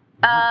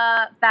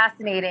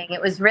fascinating.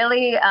 It was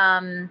really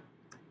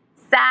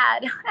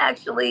sad,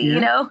 actually. Yeah. You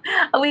know,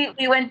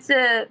 we went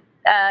to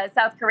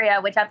South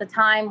Korea, which at the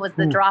time was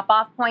the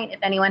drop-off point if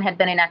anyone had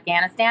been in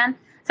Afghanistan.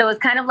 So it was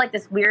kind of like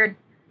this weird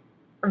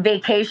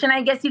vacation,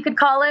 I guess you could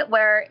call it,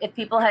 where if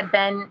people had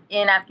been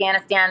in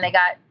Afghanistan, they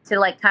got to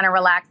like kind of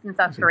relax in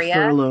South Korea.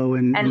 Furlough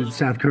in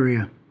South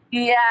Korea.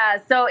 Yeah,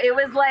 so it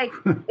was like,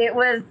 it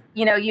was,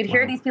 you know, you'd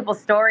hear these people's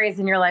stories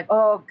and you're like,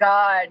 oh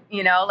God,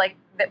 you know, like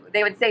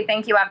they would say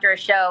thank you after a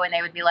show, and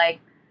they would be like,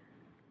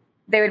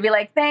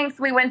 thanks,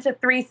 we went to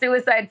 3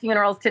 suicide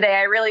funerals today.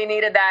 I really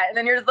needed that. And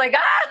then you're just like,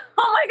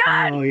 oh my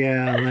God. Oh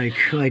yeah, like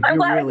I'm you're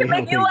glad really I could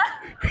make you helping. laugh.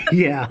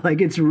 Yeah,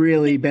 like it's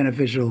really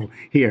beneficial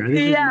here. This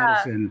is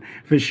medicine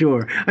for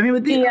sure. I mean,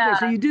 okay,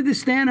 so you did the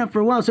stand up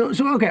for a while. So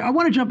okay, I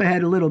want to jump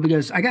ahead a little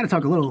because I got to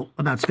talk a little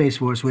about Space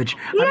Force, which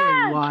I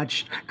already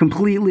watched,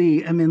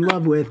 completely am in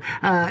love with.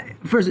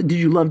 First, did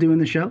you love doing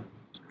the show?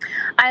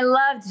 I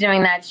loved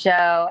doing that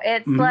show.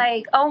 It's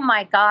like, oh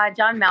my God,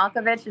 John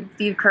Malkovich and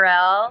Steve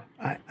Carell.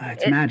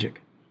 It's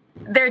magic.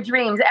 Their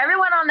dreams.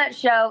 Everyone on that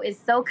show is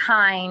so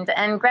kind,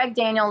 and Greg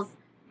Daniels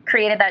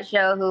created that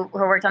show, who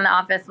worked on The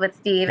Office with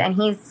Steve, and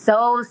he's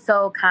so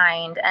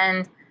kind.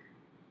 And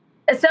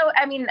so,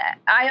 I mean,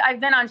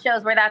 I've been on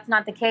shows where that's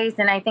not the case,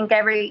 and I think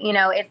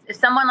if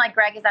someone like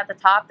Greg is at the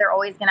top, they're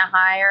always going to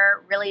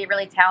hire really,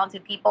 really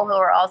talented people who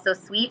are also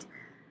sweet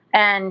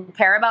and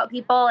care about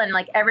people, and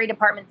like every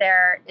department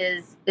there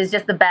is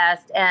just the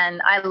best. And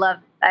I love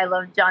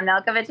John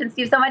Malkovich and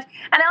Steve so much.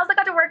 And I also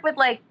got to work with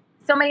like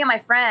so many of my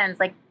friends,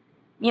 like,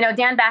 you know,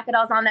 Dan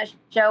Bacadol's on that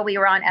show. We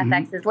were on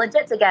FX's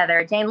Legit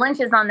together. Jane Lynch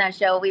is on that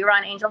show. We were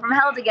on Angel from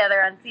Hell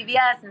together on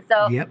CBS. And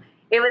so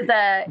it was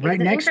right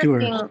next to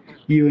her.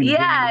 You and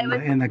Dan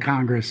in the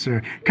Congress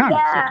or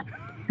Congress.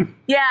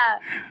 Yeah.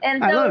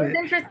 And I so love it was it.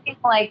 interesting,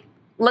 like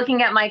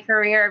looking at my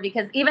career,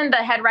 because even the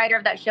head writer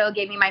of that show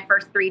gave me my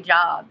first 3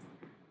 jobs.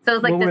 So it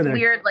was like What were this they?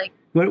 weird, like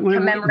Who was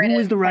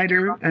commemorative the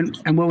writer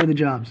and what were the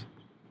jobs?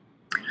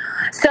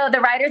 So the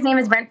writer's name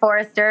is Brent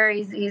Forrester.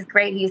 He's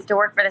great. He used to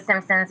work for The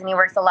Simpsons, and he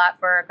works a lot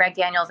for Greg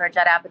Daniels or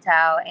Judd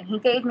Apatow. And he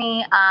gave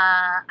me,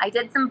 I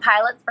did some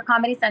pilots for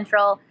Comedy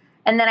Central,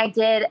 and then I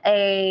did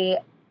a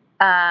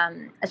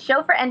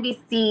show for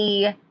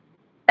NBC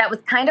that was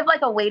kind of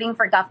like a Waiting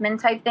for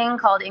Guffman type thing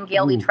called In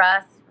Gale We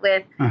Trust,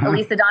 with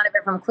Elisa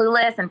Donovan from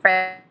Clueless, and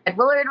Fred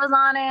Willard was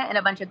on it, and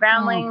a bunch of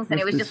groundlings, and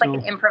it was just like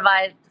an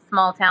improvised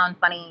small town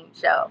funny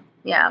show.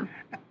 Yeah.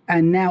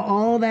 And now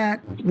all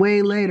that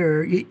way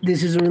later,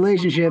 this is a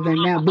relationship,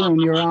 and now boom,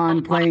 you're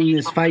on playing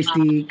this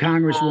feisty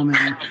congresswoman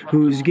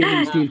who's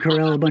giving Steve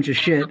Carell a bunch of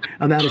shit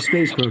about a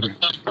space program.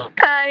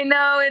 I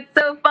know, it's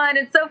so fun.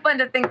 It's so fun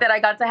to think that I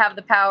got to have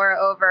the power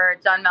over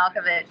John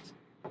Malkovich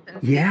and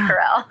Steve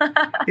Carell.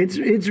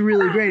 it's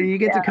really great, and you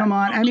get to come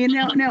on. I mean,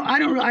 now I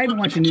haven't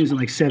watched the news in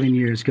like 7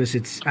 years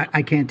because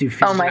I can't do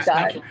physics. Oh my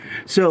God.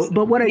 So,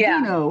 but what I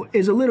do know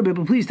is a little bit.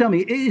 But please tell me,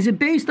 is it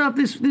based off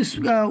this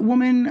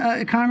woman,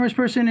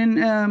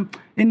 congressperson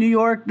in New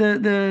York,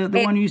 the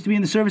one who used to be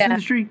in the service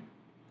industry?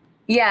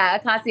 Yeah,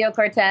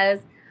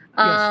 Ocasio-Cortez.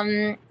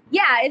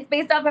 Yeah, it's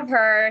based off of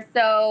her.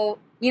 So,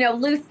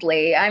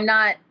 loosely. I'm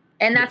not,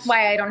 and that's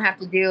why I don't have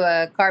to do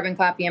a carbon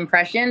copy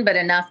impression, but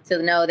enough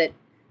to know that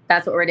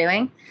that's what we're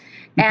doing.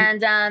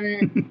 And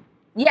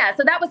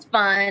so that was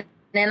fun.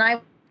 And I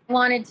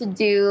wanted to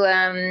do,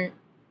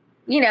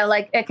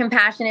 like a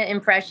compassionate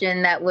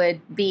impression that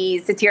would be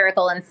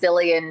satirical and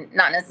silly and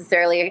not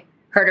necessarily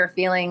hurt her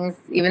feelings,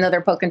 even though they're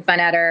poking fun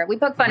at her. We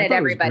poke fun at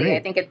everybody. I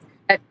think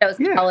that show's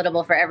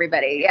palatable for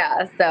everybody.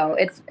 Yeah. So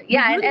it's, and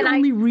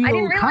I didn't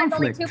realize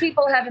only 2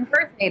 people have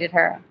impersonated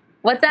her.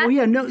 What's that? Oh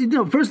yeah,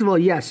 no. First of all,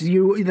 yes,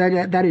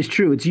 that is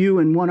true. It's you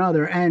and one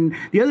other. And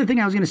the other thing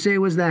I was going to say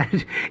was that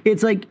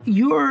it's like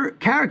your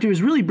character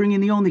is really bringing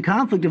the only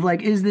conflict of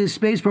like, is this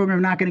space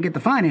program not going to get the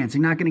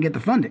financing, not going to get the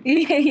funding?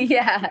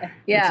 Yeah.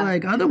 It's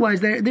like otherwise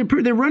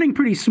they're running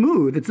pretty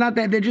smooth. It's not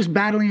that they're just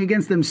battling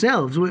against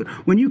themselves.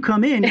 When you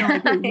come in, you're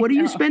like, wait, what are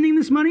you spending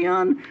this money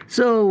on?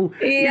 So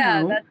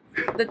that's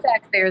the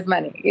taxpayers'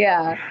 money.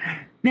 Yeah.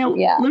 Now,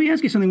 let me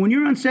ask you something. When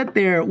you're on set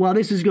there while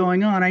this is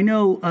going on, I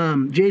know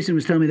Jason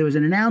was telling me there was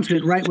an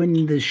announcement right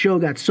when the show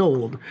got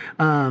sold,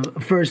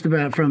 first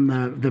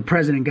from the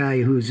president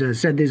guy who's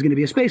said there's going to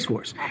be a Space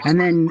Force. And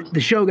then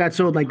the show got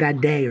sold like that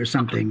day or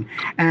something.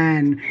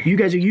 And you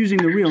guys are using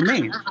the real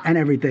name and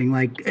everything.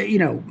 Like,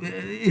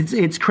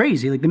 it's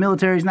crazy. Like the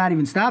military's not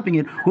even stopping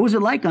it. What was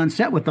it like on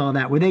set with all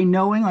that? Were they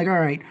knowing like, all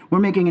right, we're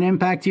making an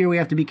impact here, we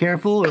have to be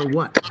careful, or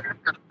what?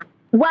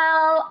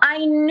 Well,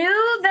 I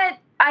knew that.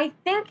 I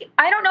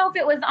don't know if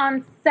it was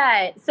on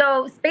set.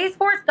 So Space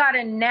Force got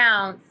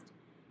announced,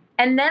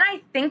 and then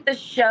I think the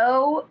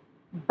show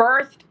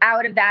birthed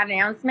out of that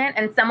announcement,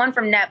 and someone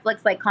from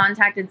Netflix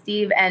contacted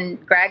Steve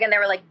and Greg, and they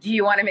were like, do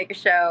you want to make a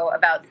show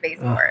about Space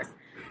Force?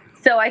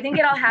 So I think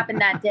it all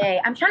happened that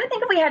day. I'm trying to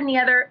think if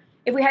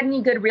we had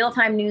any good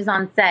real-time news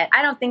on set.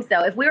 I don't think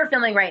so. If we were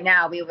filming right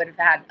now, we would have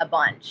had a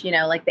bunch,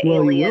 like the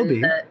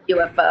alien, the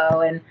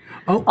UFO, and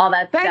all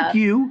that stuff. Thank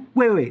you.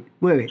 Wait.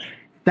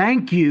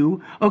 Thank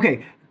you.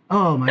 Okay.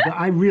 Oh my God.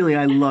 I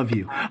love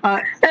you.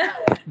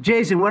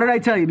 Jason, what did I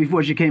tell you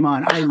before she came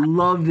on? I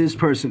love this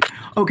person.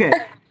 Okay.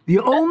 The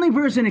only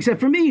person except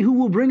for me who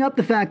will bring up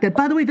the fact that,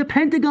 by the way, the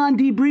Pentagon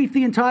debriefed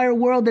the entire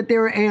world that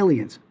there are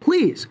aliens.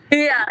 Please.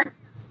 Yeah.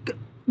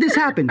 This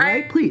happened,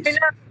 right? Please.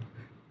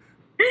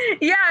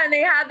 Yeah, and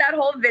they had that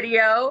whole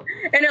video,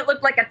 and it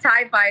looked like a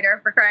TIE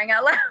fighter, for crying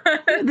out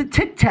loud. The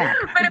Tic Tac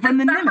from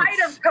the Nimitz. But it was the height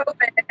of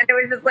COVID, and it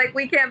was just like,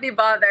 we can't be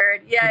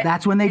bothered. Yeah,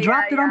 that's when they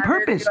dropped it on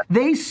purpose.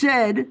 They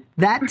said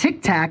that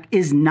Tic Tac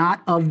is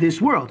not of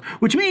this world,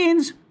 which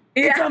means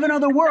it's of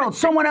another world.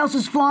 Someone else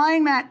is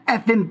flying that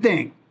effing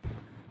thing.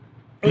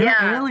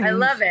 I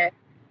love it.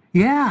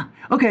 Yeah.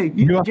 Okay.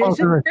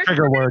 Jason, are a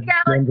trigger word.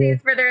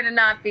 Galaxies for there to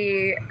not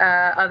be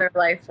other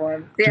life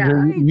forms.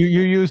 Yeah. You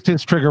used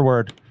his trigger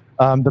word.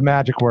 The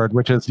magic word,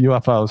 which is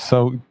UFOs.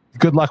 So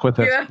good luck with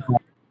this. Yeah.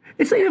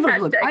 It's like,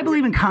 look, I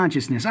believe in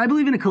consciousness. I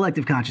believe in a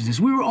collective consciousness.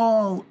 We were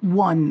all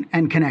one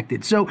and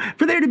connected. So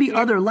for there to be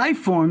other life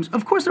forms,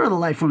 of course there are other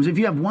life forms. If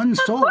you have one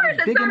soul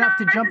that's big enough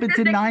to jump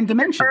into 9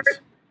 dimensions.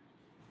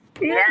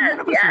 Yes, None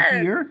of us are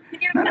here.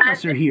 None of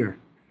us are here.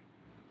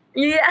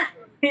 Yeah.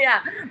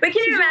 But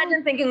can you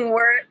imagine thinking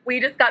we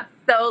just got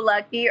so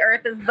lucky?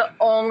 Earth is the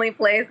only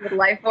place with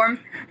life forms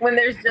when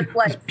there's just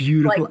this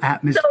beautiful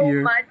atmosphere.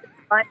 So much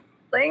fun.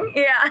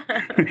 Yeah.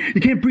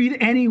 You can't breathe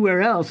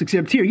anywhere else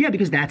except here. Yeah,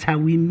 because that's how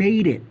we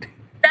made it.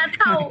 That's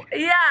how,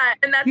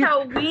 and that's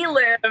how we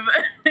live.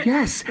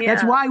 Yes,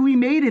 that's why we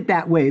made it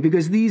that way,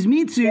 because these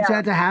meat suits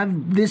had to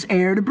have this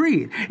air to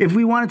breathe. If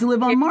we wanted to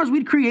live on Mars,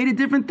 we'd create a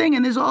different thing,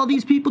 and there's all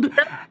these people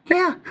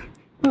Yeah.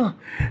 Oh,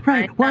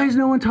 right. Why is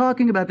no one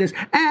talking about this?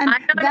 And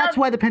that's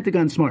why the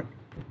Pentagon's smart.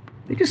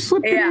 They just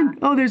slipped it in.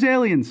 Oh, there's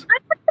aliens. I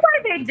don't know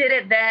why they did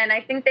it then.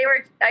 I think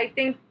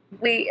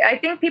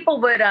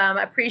people would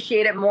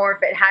appreciate it more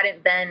if it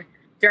hadn't been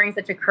during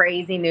such a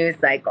crazy news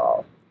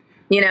cycle.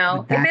 If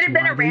it had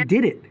been a random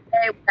did it.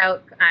 Day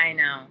without, I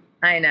know.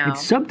 I know.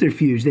 It's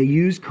subterfuge. They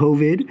used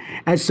COVID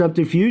as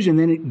subterfuge, and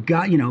then it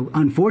got,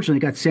 unfortunately,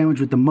 got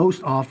sandwiched with the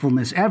most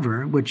awfulness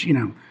ever, which,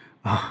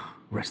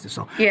 rest his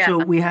soul. Yeah. So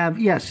we have,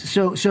 yes.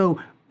 So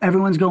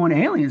everyone's going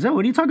aliens. Oh,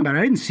 what are you talking about?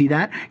 I didn't see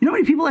that. You know how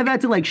many people I've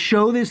had to like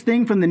show this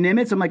thing from the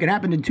Nimitz? I'm like, it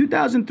happened in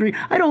 2003.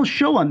 I don't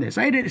show on this.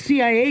 I had a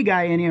CIA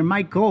guy in here,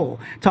 Mike Cole,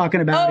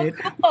 talking about it.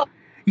 Cool.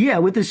 Yeah,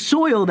 with the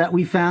soil that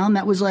we found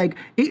that was like,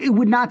 it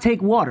would not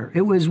take water.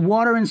 It was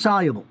water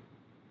insoluble.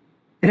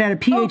 It had a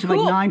pH of like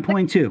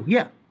 9.2.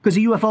 Yeah, because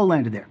a UFO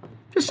landed there.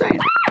 Just saying.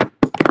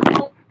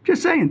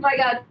 Just saying. Oh my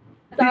God.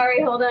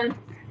 Sorry, hold on.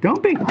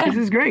 Don't be. This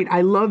is great.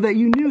 I love that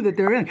you knew that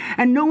they're in.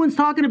 And no one's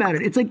talking about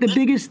it. It's like the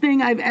biggest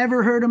thing I've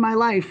ever heard in my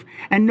life.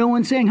 And no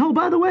one's saying, oh,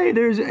 by the way,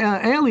 there's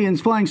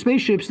aliens flying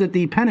spaceships that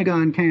the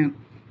Pentagon can't.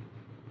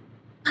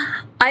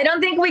 I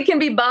don't think we can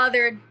be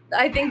bothered.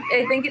 I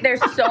think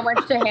there's so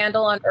much to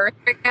handle on Earth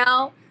right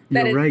now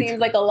that You're it right. seems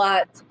like a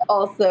lot to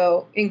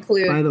also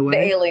include By the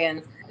way,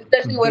 aliens.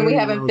 Especially when we very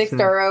haven't well fixed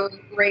said. our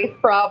own race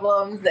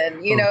problems,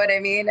 and you know what I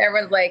mean.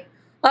 Everyone's like,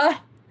 now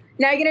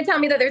you're gonna tell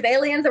me that there's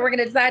aliens, and we're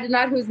gonna decide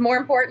tonight who's more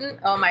important.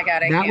 Oh my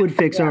God, I That can't. would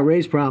fix our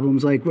race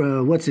problems. Like,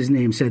 what's his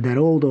name said, that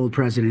old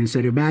president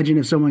said, imagine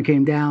if someone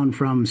came down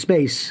from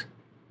space.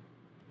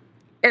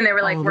 And they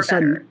were like, All of we're a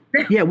sudden,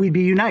 better. yeah, we'd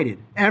be united.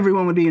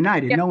 Everyone would be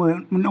united. Yeah. No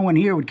one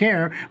here would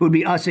care. It would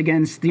be us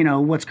against,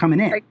 what's coming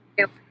in. Like,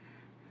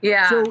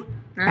 yeah. So,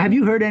 have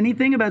you heard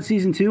anything about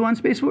season 2 on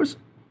Space Force?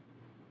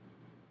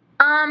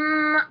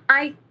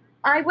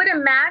 I would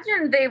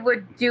imagine they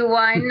would do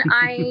one.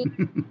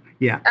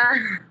 Yeah.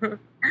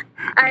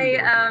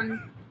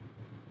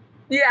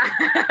 Yeah.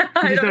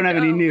 You just don't have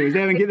any news.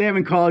 They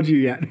haven't called you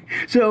yet.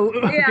 So,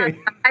 okay.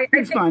 Yeah,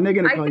 It's fine. They're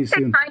going to call you I think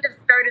soon. they kind of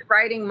started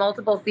writing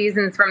multiple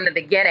seasons from the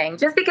beginning,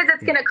 just because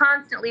it's going to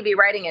constantly be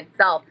writing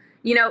itself.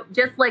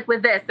 Just like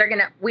with this,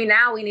 we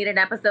need an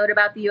episode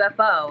about the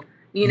UFO.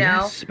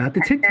 Yes, about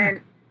the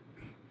TikTok.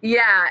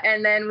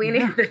 And then we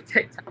need the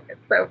TikTok.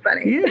 It's so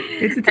funny. Yeah,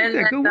 it's a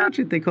TikTok. Go watch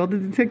it. They called it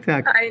the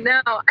TikTok. I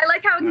know. I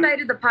like how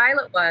excited the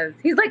pilot was.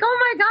 He's like,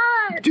 "Oh my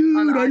God, on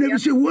Dude, the I audio. never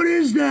said, what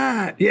is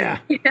that? Yeah,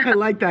 I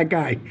like that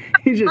guy.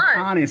 He's just Fun.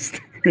 honest.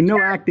 And no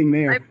acting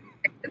there.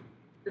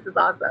 This is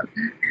awesome."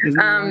 There's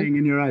no lying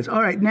in your eyes.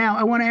 All right, now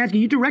I want to ask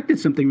you, you directed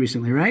something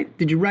recently, right?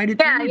 Did you write it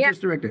Yeah, too, or yeah.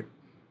 just direct it?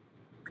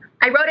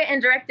 I wrote it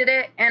and directed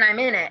it, and I'm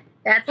in it.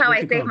 That's how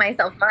What's I it save called?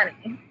 myself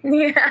money.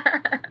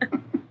 Yeah.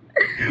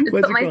 Just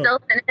What's put it called?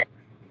 myself in it.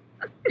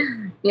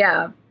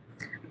 Yeah.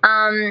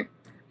 But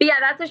yeah,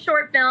 that's a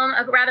short film,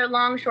 a rather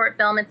long short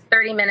film. It's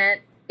 30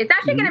 minutes. It's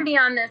actually going to be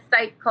on this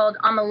site called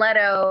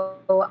Omeletto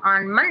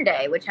on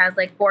Monday, which has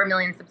like 4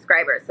 million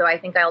subscribers. So I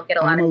think I'll get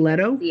a lot of people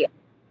Omeletto? to see it.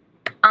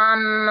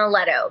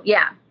 Omeletto,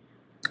 yeah.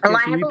 Okay,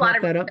 I can have you a lot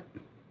pop that of up?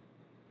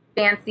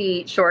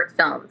 fancy short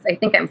films. I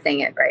think I'm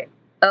saying it right.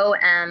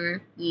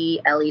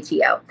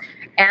 Omeletto.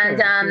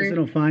 And I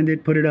don't find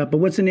it, put it up. But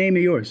what's the name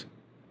of yours?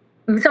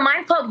 so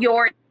mine's called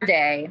Your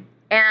Day.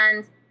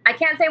 And I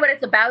can't say what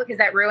it's about because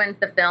that ruins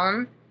the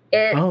film.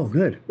 It's Oh,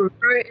 good.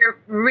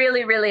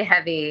 really, really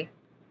heavy.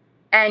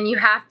 And you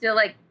have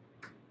to,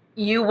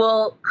 you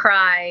will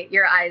cry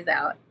your eyes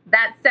out.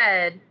 That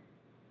said,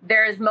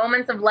 there's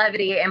moments of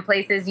levity and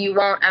places you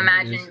won't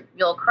imagine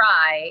you'll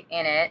cry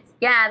in it.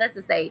 Yeah, that's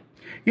the site.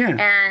 Yeah,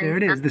 And, there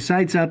it is. The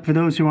site's up for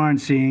those who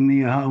aren't seeing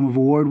the home of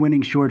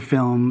award-winning short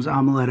films,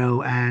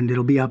 Omeletto, and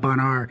it'll be up on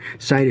our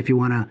site if you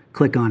want to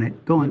click on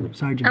it. Go on.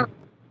 Sorry, Jimmy.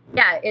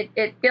 Yeah,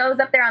 it goes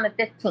up there on the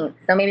 15th,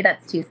 so maybe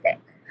that's Tuesday.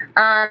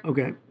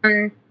 Okay.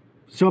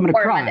 So I'm going to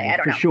Or cry Monday, I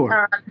don't for know.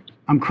 sure.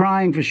 I'm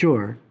crying for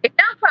sure. If you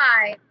don't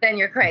cry, then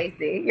you're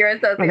crazy. You're a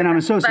sociopath. But then I'm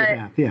a But-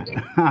 sociopath. Yeah,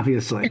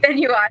 obviously. Then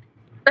you are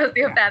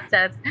sociopath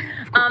test.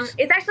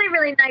 It's actually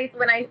really nice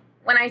when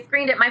I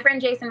screened it. My friend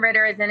Jason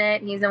Ritter is in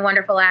it. He's a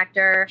wonderful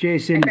actor.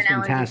 Jason My is friend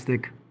Ellen-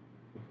 fantastic.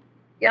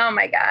 Oh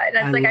my God,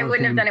 that's I I love wouldn't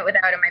him. have done it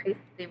without him. I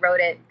basically wrote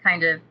it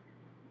kind of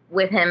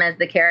with him as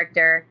the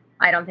character.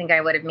 I don't think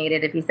I would have made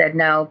it if he said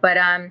no. But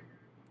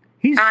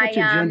He's such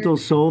a I, gentle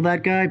soul,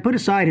 that guy. Put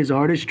aside his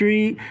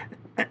artistry.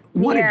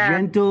 What Yeah.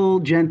 a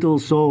gentle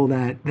soul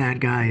that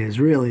guy is,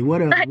 really.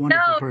 What a wonderful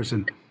know.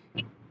 person.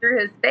 through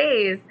his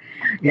face,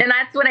 Yeah. and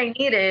that's what I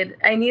needed.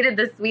 I needed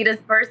the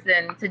sweetest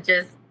person to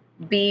just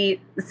be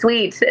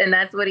sweet, and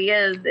that's what he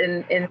is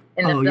in the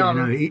Oh, yeah, film.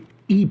 no, it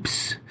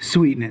eeps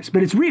sweetness.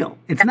 But it's real.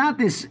 It's not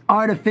this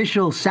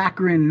artificial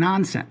saccharine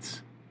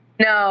nonsense.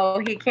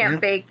 No, he can't Yeah.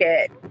 fake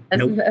it.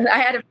 Nope. I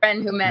had a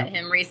friend who met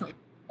him recently.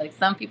 Like,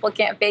 some people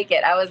can't fake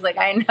it. I was like,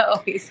 I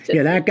know. He's just.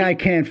 Yeah, that guy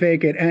can't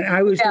fake it. And I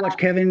used to Yeah. watch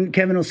Kevin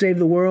Will Save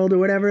the World or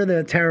whatever,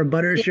 the Tara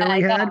Butter show Yeah,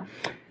 he yeah. had.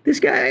 This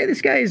guy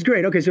is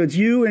great. Okay, so it's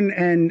you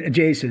and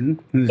Jason,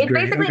 who's It's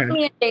great. basically Okay. Mm-hmm.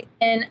 me and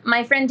Jason.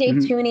 My friend Dave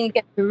Tooney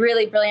gets a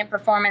really brilliant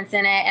performance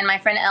in it, and my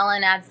friend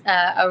Ellen adds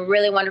a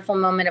really wonderful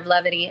moment of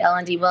levity,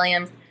 Ellen D.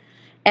 Williams.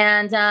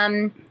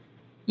 And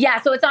yeah,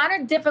 so it's on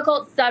a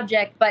difficult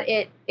subject, but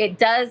it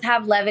does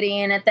have levity,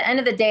 and at the end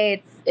of the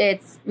day,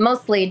 it's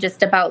mostly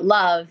just about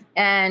love.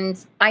 And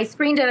I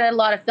screened it at a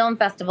lot of film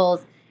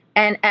festivals,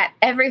 and at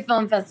every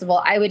film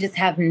festival, I would just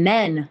have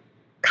men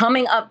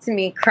coming up to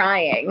me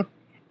crying.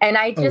 And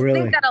I just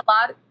really? think that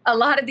a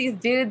lot of these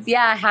dudes,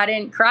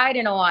 hadn't cried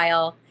in a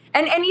while.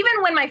 And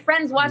even when my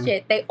friends watch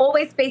it, they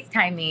always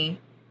FaceTime me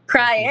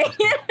crying.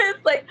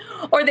 It's like,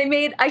 or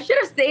I should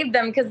have saved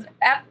them, because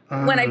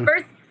when I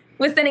first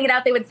was sending it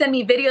out, they would send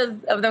me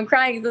videos of them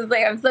crying. So it's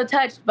like, I'm so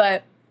touched.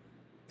 But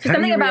how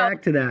do you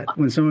react to that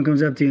when someone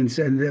comes up to you and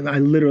said, I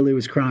literally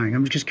was crying?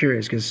 I'm just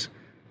curious, because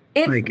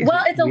it's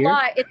a weird?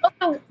 lot.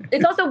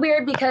 It's also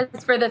weird because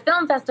for the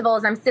film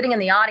festivals, I'm sitting in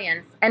the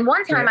audience. And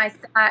one time I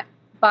sat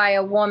by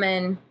a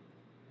woman,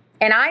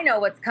 and I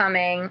know what's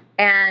coming,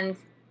 and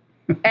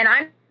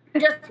I'm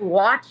just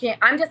watching.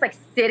 I'm just like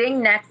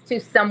sitting next to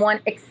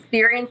someone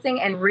experiencing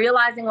and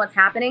realizing what's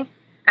happening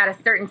at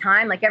a certain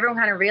time. Like everyone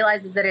kind of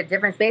realizes it at a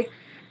different space.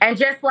 And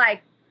just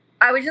like,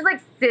 I was just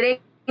like sitting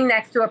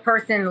next to a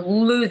person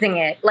losing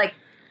it. Like,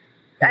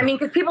 I mean,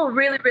 because people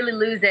really, really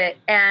lose it.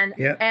 And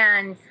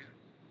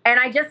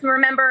I just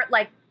remember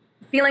like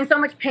feeling so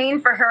much pain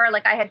for her.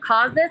 Like I had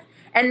caused this,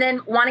 and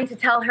then wanting to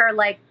tell her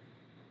like,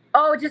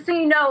 oh, just so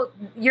you know,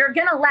 you're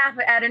going to laugh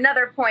at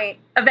another point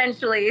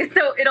eventually.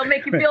 So it'll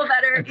make you feel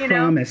better, I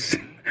promise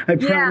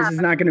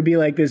it's not going to be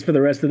like this for the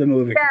rest of the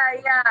movie.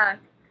 Yeah.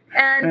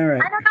 And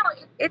I don't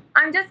know,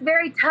 I'm just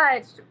very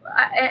touched.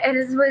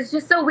 It was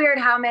just so weird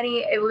how many,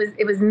 it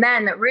was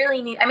men that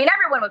really need, I mean,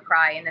 everyone would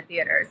cry in the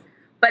theaters,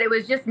 but it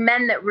was just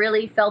men that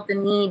really felt the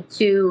need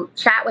to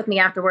chat with me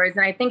afterwards.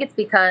 And I think it's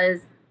because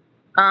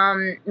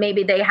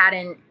maybe they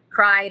hadn't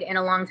cried in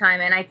a long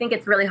time, and I think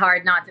it's really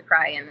hard not to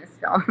cry in this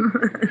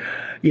film.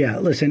 Yeah,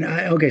 listen,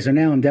 okay, so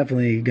now I'm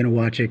definitely going to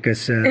watch it,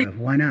 because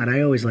why not?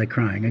 I always like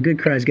crying. A good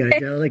cry's got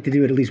to, I like to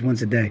do it at least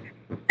once a day.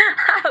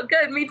 Oh,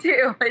 good, me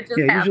too.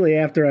 Usually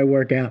after I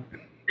work out.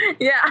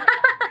 Yeah.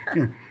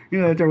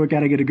 After I work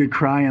out, I get a good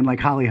cry, and like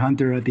Holly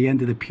Hunter at the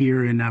end of the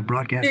pier in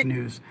Broadcast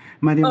News.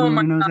 Am I the only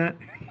one who knows that?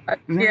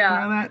 You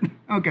know that?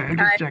 Okay, I'm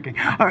just checking.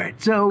 All right,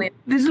 so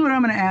this is what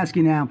I'm going to ask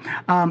you now.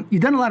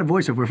 You've done a lot of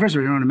voiceover. First of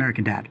all, you're on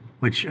American Dad,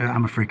 which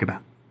I'm a freak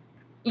about.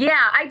 Yeah,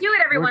 I do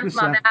it every once in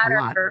a while,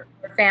 that or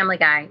Family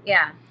Guy,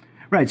 yeah.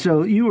 Right,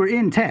 so you were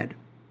in Ted.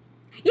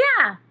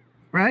 Yeah.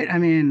 Right? I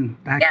mean,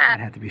 that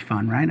had to be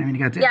fun, right? I mean,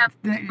 you got to... Yeah,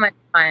 it was much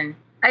fun.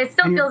 It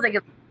still feels like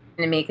it was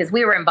to me, because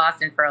we were in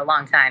Boston for a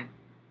long time.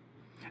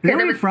 Is that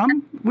where you're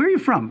from? Where are you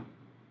from?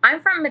 I'm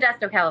from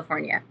Modesto,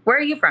 California. Where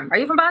are you from? Are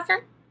you from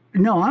Boston?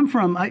 No, I'm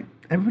from...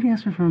 Everybody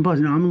asks me from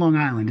Boston. No, I'm Long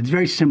Island. It's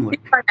very similar.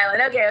 Long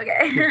Island.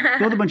 Okay.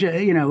 Both a bunch of,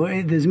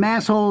 there's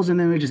massholes, and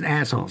then there's just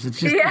assholes. It's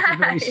just it's a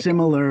very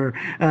similar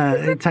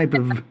type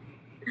of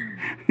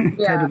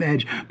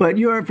edge. But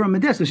you're from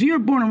Modesto, so you're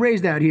born and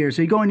raised out here.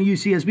 So you're going to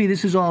UCSB.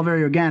 This is all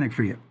very organic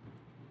for you.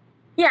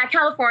 Yeah,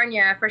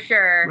 California for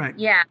sure. Right.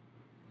 Yeah.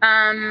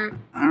 All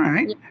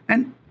right. Yeah.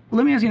 And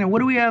let me ask you, what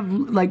do we have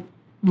like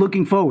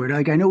looking forward?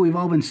 Like I know we've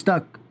all been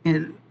stuck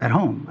at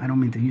home. I don't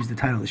mean to use the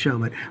title of the show,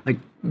 but like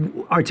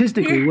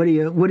artistically, what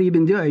have you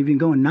been doing? Have you been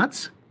going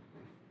nuts?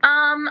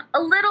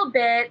 A little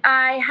bit.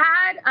 I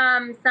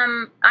have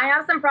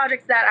some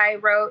projects that I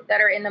wrote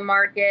that are in the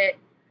market.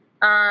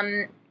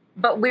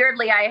 But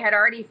weirdly, I had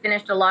already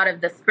finished a lot of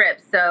the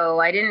scripts,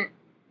 so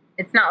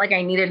it's not like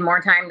I needed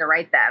more time to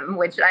write them,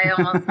 which I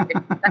almost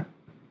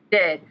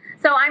did.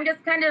 So I'm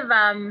just kind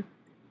of,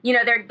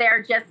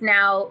 they're just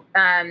now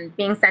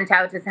being sent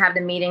out to have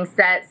the meeting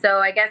set. So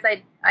I guess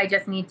I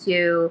just need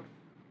to,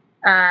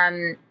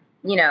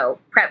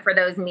 prep for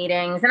those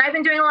meetings. And I've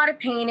been doing a lot of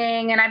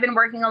painting, and I've been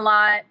working a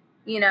lot,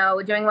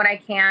 doing what I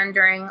can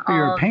during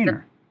you're a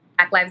painter.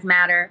 Black Lives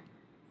Matter.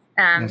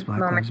 Yes, Black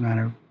Lives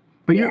Matter.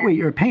 But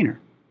you're a painter.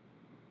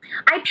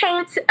 I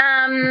paint,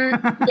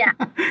 yeah.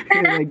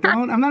 You're like,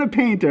 I'm not a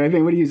painter. I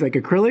think, what do you use, like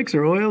acrylics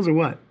or oils or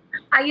what?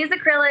 I use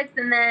acrylics,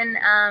 and then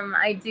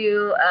I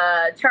do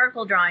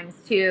charcoal drawings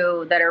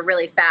too that are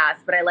really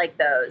fast, but I like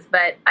those.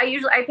 But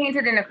I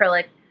painted in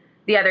acrylic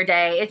the other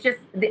day. It's just,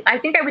 I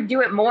think I would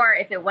do it more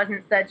if it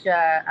wasn't such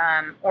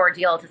a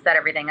ordeal to set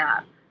everything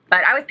up.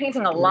 But I was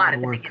painting a lot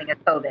at the beginning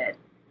of COVID.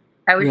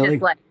 I was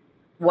just like,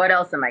 what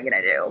else am I going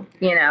to do?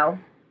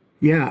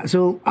 Yeah,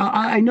 so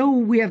I know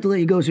we have to let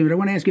you go soon, but I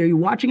want to ask you, are you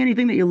watching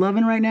anything that you're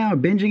loving right now, or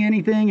binging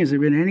anything? Has there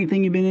been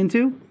anything you've been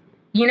into?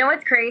 You know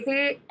what's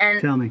crazy? And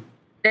tell me.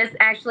 This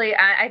actually,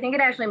 I think it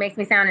actually makes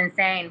me sound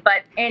insane,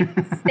 but in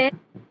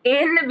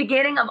the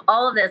beginning of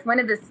all of this, when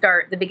did this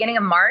start? The beginning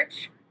of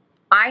March,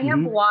 I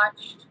have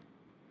watched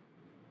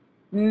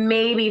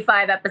maybe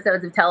 5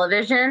 episodes of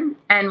television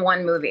and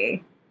 1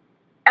 movie.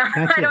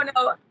 I don't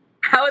know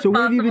how it's possible. So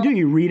what have you been doing?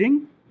 You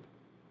reading?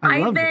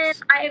 I've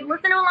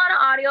listened to a lot of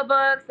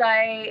audiobooks.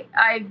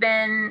 I've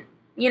been,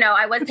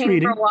 I was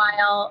painting for a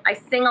while. I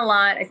sing a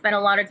lot. I spend a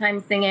lot of time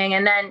singing.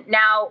 And then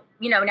now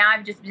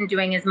I've just been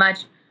doing as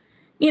much,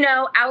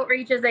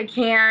 outreach as I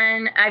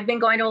can. I've been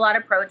going to a lot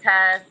of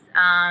protests.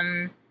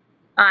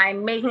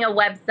 I'm making a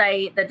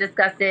website that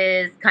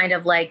discusses kind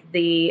of like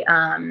the,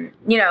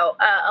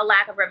 a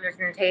lack of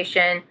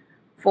representation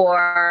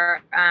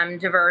for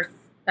diverse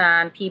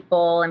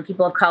people and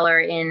people of color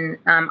in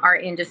our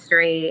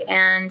industry.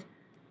 And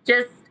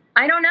just,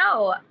 I don't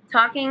know,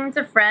 talking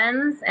to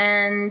friends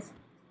and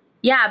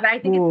Yeah, but I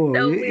think Ooh, it's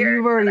so weird.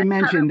 you've already that I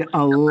haven't- mentioned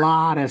a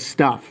lot of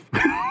stuff.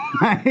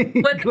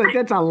 like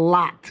that's a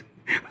lot.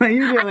 Like,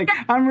 usually, like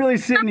I'm really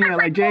sitting here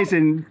like,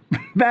 Jason,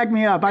 back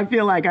me up. I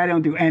feel like I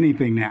don't do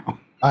anything now.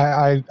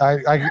 I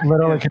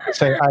literally can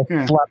say I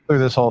Yeah. slept through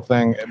this whole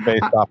thing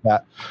based off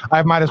that.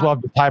 I might as well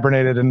have just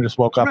hibernated and just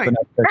woke up Right. the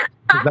next day.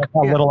 'Cause that's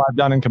how Yeah. little I've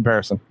done in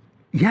comparison.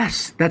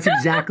 Yes, that's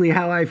exactly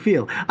how I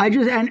feel. I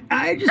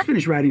just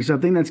finished writing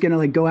something that's gonna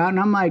like go out, and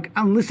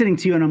I'm listening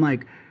to you, and I'm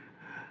like,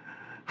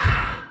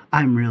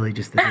 I'm really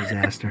just a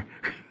disaster.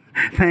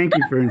 Thank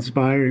you for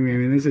inspiring me. I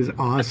mean, this is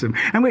awesome.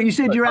 And wait, you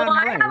said you're out in Well,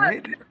 I LA, have a-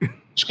 right?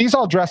 She's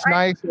all dressed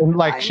nice and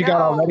like I she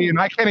got all know. ready, and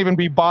I can't even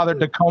be bothered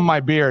to comb my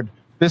beard.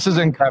 This is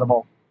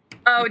incredible.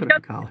 Oh, Put it in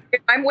just, collar.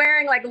 I'm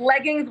wearing like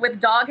leggings with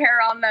dog hair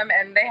on them,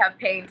 and they have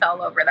paint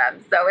all over them.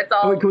 So it's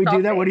all. Oh, can we it's all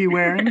do that? What are you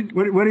fake.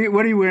 wearing?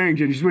 What are you wearing,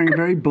 Jen? She's wearing a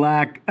very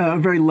black,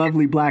 very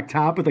lovely black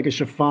top with like a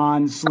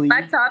chiffon sleeve.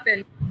 Black top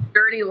and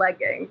dirty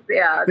leggings.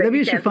 Yeah. Would that be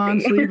you a can't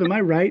chiffon see. sleeve? Am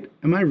I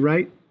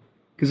right?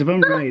 Because if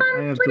I'm right,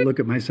 I have to look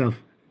at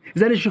myself.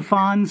 Is that a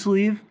chiffon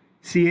sleeve?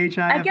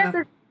 I guess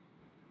it's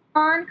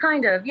chiffon,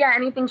 kind of. Yeah,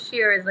 anything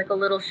sheer is like a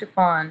little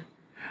chiffon.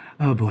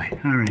 Oh boy!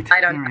 All right. I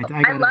don't All right. know.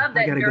 I love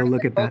that. gotta go during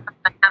look the at that. whole time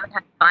I haven't had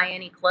to buy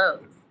any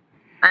clothes.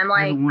 I'm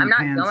like, haven't worn I'm not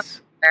going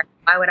pants. there.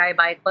 Why would I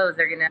buy clothes?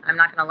 I'm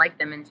not gonna like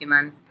them in 2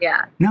 months.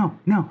 Yeah. No.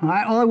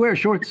 All I wear is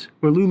shorts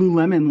or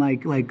Lululemon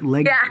like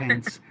leg Yeah.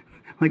 pants.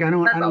 Like I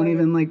don't all.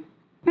 even like.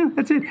 Yeah,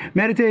 that's it.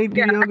 Meditate, do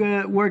Yeah.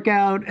 yoga, work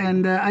out,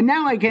 and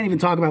now I can't even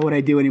talk about what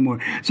I do anymore.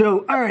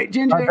 So, all right,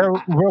 Ginger,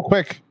 Real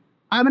quick,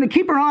 I'm going to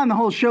keep her on the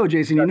whole show,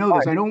 Jason. You That's know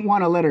this. fine. I don't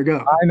want to let her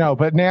go. I know,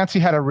 but Nancy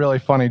had a really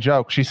funny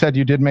joke. She said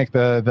you did make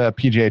the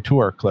PGA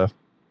Tour, Cliff.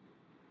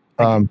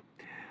 Did I'm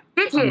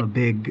a you?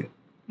 big.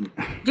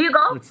 Do you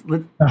golf?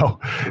 Let's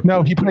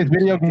No, he plays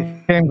video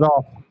game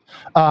golf,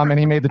 and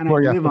he made the and I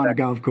tour live on a yesterday.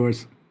 golf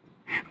course.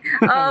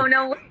 Oh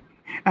no.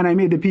 And I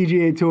made the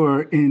PGA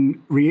Tour in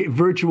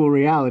virtual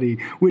reality,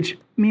 which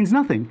means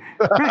nothing.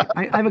 Right?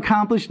 I've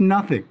accomplished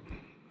nothing.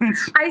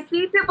 I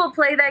see people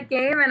play that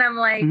game, and I'm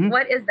like, Mm-hmm.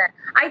 what is that?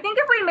 I think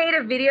if we made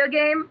a video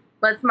game,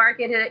 let's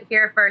market it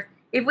here first.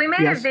 If we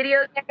made Yes. a video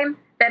game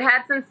that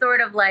had some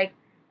sort of like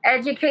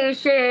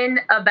education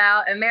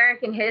about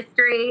American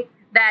history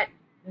that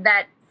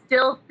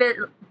still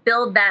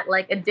filled that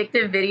like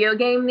addictive video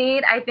game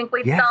need, I think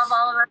we'd Yes. solve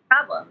all of our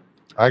problems.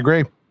 I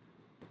agree.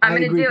 I'm I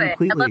going to agree do it. I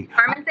completely. love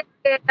Carmen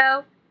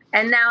Sandiego,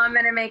 and now I'm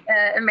going to make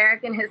an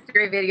American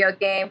history video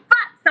game. Fuck!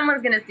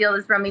 Someone's going to steal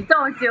this from me.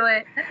 Don't do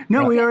it.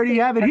 No, we already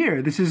have it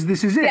here. This is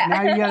it. Yeah.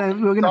 Now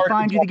we're gonna Sorry,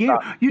 find you the game.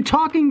 stop. You're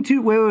talking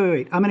to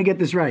wait. I'm gonna get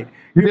this right.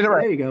 You did it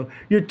right. There you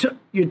go.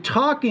 You're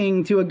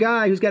talking to a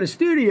guy who's got a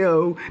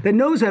studio that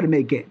knows how to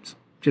make games.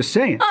 Just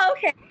saying. Oh,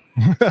 okay.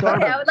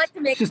 Starbucks. I would like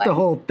to make It's just one. the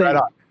whole thing. Right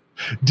on.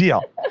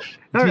 Deal.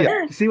 All Deal.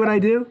 right. See what I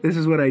do? This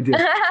is what I do.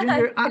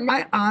 Ginger,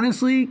 I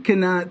honestly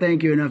cannot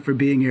thank you enough for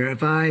being here.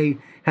 If I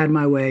had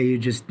my way,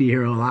 you'd just be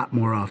here a lot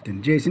more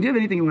often. Jason, do you have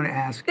anything you want to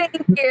ask? Thank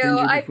you. Ginger,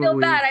 I before feel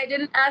we- bad. I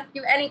didn't ask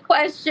you any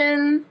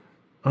questions.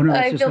 Oh no,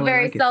 that's I just feel how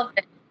very like it.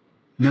 selfish.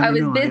 No, I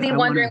was no, busy I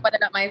wondering wanna- whether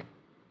or not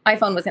my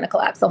phone was going to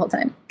collapse the whole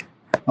time.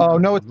 Oh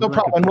no, it's no we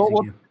like problem.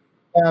 appeasing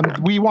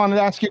you. We wanted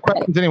to ask you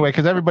questions anyway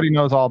because everybody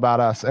knows all about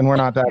us, and we're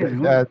not that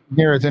Yeah.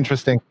 near as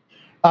interesting.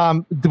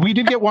 We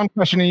did get one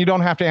question, and you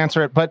don't have to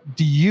answer it. But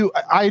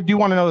I do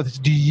want to know this.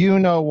 Do you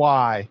know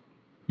why?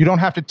 You don't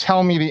have to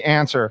tell me the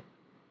answer,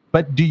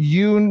 but do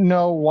you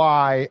know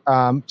why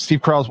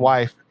Steve Carell's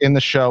wife in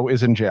the show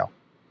is in jail?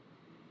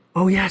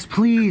 Oh yes,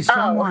 please,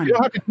 someone. You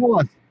don't have to tell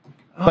us.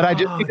 But I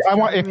just, Oh, it's I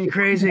want, driving me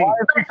crazy. why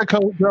is the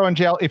co-girl in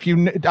jail?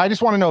 I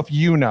just want to know if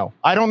you know.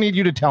 I don't need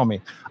you to tell me.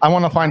 I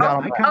want to find out.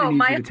 I about kind of Oh, need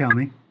my- you to tell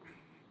me.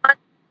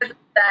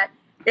 That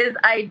is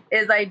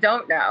I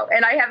don't know,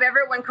 and I have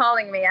everyone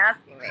calling me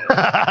asking me.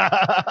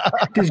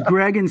 Does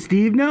Greg and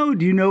Steve know?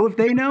 Do you know if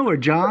they know, or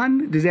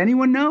John? Does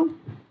anyone know?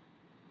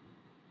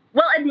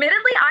 Well,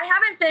 admittedly, I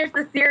haven't finished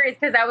the series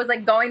because I was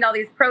like going to all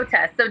these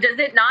protests. So does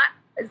it not?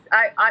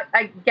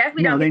 I guess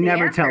we No, don't. they get the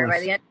never answer tell by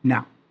us. the end.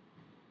 No.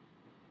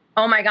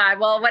 Oh my God!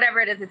 Well, whatever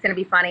it is, it's going to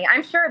be funny.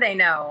 I'm sure they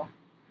know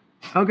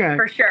Okay.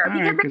 for sure All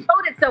because right, they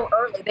wrote it so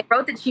early. They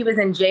wrote that she was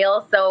in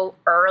jail so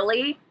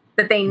early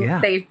that Yeah.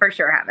 they for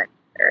sure haven't.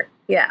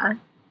 Yeah.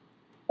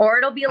 Or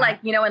it'll be like,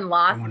 in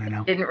Lost, wanna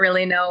know. didn't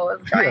really know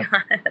what was going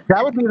on.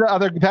 That would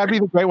be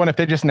the great one if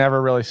they just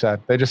never really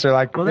said. They just are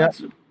like, Well, yeah.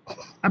 that's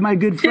my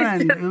good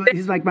friend.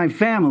 He's like my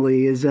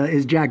family. Is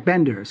Jack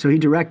Bender. So he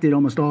directed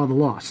almost all the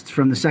Losts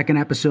from the second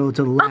episode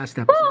to the last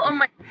episode. Oh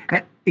my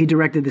He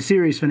directed the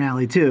series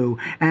finale too.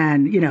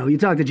 And you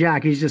talk to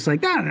Jack, he's just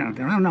like, no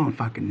one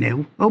fucking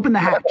knew. Open the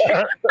hatch.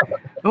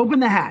 Open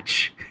the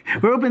hatch.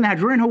 We're opening the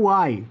hatch. We're in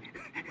Hawaii.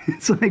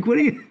 It's like, what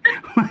are you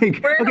like?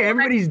 We're in Okay, Hawaii.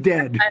 everybody's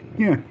dead.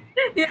 Yeah.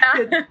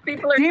 Yeah,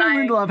 people are Dan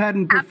dying. Lindelof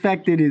hadn't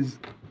perfected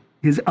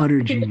his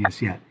utter genius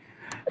yet.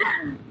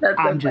 That's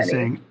so I'm just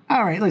funny. saying.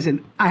 All right,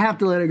 listen, I have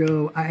to let her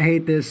go. I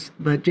hate this,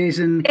 but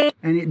Jason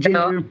and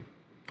Ginger,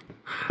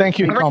 Thank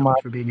you so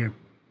much. for being here.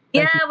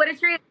 Yeah, what a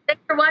treat.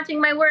 Thanks for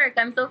watching my work.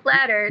 I'm so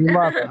flattered. We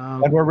love it.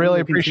 And we're really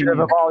we'll appreciative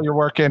continue. of all your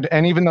work. And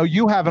even though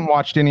you haven't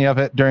watched any of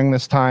it during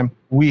this time,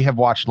 we have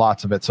watched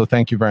lots of it. So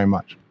thank you very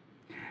much.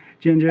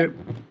 Ginger,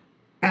 and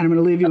I'm going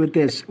to leave you with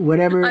this.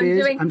 Whatever it I'm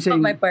is, doing I'm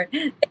saying. my part.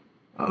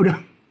 Oh,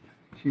 no.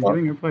 She's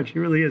doing her part. She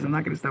really is. I'm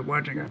not going to stop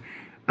watching her.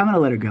 I'm going to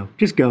let her go.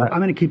 Just go. I'm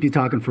going to keep you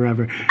talking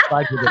forever.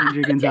 Bye, Ginger.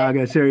 Ginger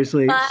Gonzaga,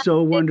 seriously,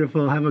 so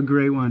wonderful. Have a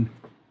great one.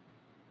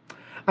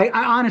 I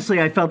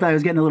honestly, I felt I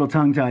was getting a little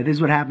tongue-tied. This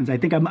is what happens. I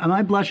think, am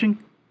I blushing?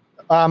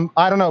 I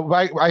don't know.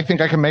 I think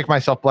I can make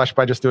myself blush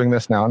by just doing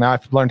this now. Now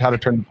I've learned how to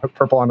turn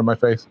purple onto my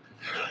face.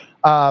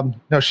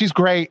 No, she's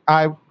great.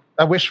 I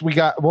wish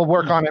we'll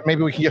work on it.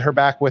 Maybe we can get her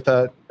back with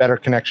a better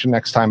connection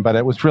next time, but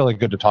it was really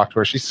good to talk to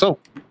her. She's so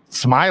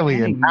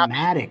smiley and happy.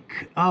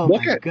 Enigmatic. Oh,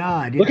 Look my at-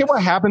 God. Look yes. at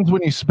what happens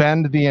when you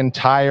spend the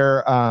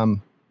entire This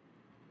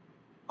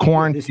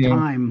quarantine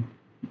time.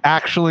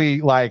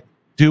 actually like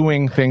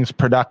doing things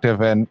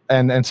productive and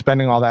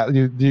spending all that.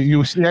 You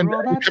end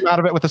all that you come out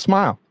of it with a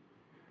smile.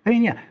 I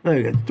mean, yeah,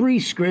 look, 3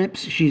 scripts.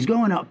 She's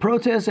going up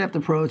protest after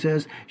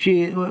protest.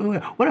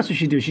 What else did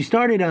she do? She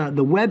started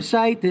the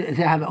website to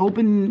have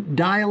open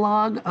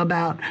dialogue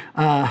about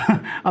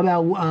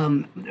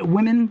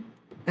women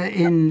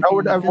in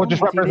Well, film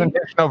just and TV.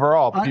 representation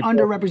overall. People-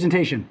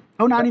 Underrepresentation.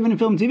 Oh, not even in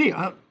film and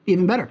TV.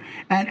 Even better.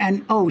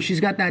 And she's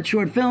got that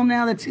short film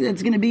now that's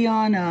going to be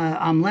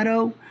on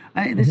Leto.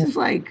 This is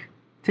like.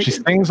 take she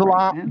it- sings a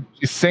lot. man.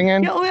 She's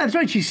singing. Yeah, oh, yeah, that's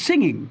right. She's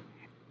singing,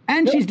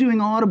 and she's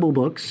doing audible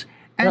books,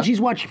 and Yeah. she's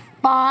watched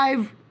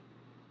 5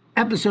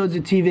 episodes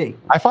of TV.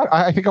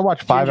 I think I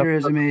watched 5 Ginger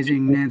is episodes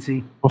amazing,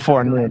 Nancy.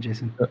 before Go noon. ahead,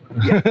 Jason.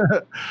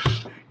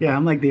 Yeah,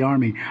 I'm like the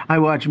army. I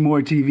watch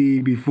more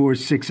TV before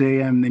 6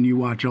 a.m. than you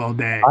watch all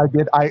day. I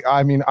did.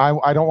 I mean,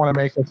 I don't want to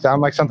make it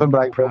sound like something, but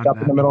I woke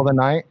up in the middle of the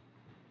night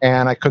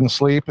and I couldn't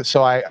sleep.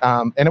 So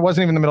and it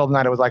wasn't even the middle of the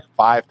night. It was like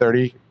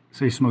 5:30.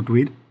 So you smoked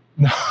weed?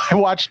 No, I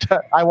watched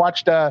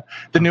the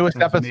newest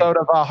That's episode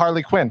of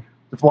Harley Quinn.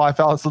 While I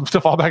fell asleep,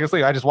 to fall back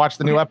asleep, I just watched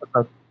the new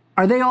episode.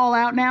 Are they all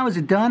out now? Is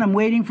it done? I'm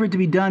waiting for it to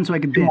be done so I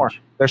can 2 more.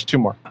 binge. There's 2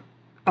 more.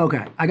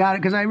 Okay, I got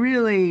it because I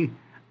really.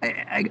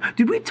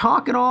 Did we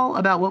talk at all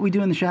about what we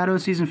do in the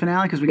Shadows season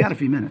finale? Because we got a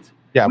few minutes.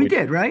 Yeah, we we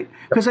did, right?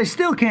 Because I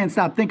still can't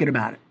stop thinking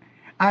about it.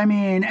 I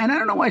mean, and I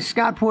don't know why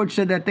Scott Porch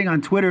said that thing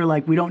on Twitter,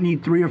 like we don't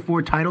need 3 or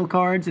 4 title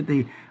cards at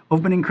the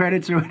opening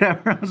credits or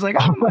whatever. I was like,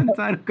 I don't mind the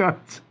title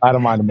cards. I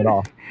don't mind them at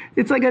all.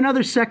 It's like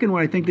another second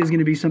where I think there's going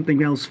to be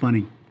something else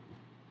funny.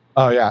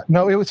 Oh yeah,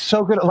 no, it was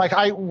so good. Like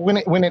when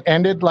it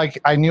ended, like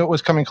I knew it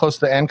was coming close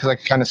to the end because I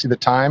could kind of see the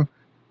time,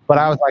 but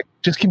I was like,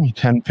 just give me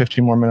 10,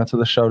 15 more minutes of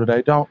the show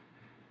today. Don't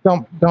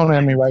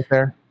end me right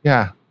there.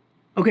 Yeah.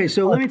 Okay,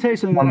 so let me tell you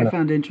something One that I minute.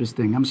 found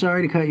interesting. I'm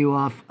sorry to cut you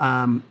off.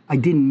 I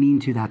didn't mean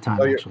to that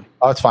time, actually.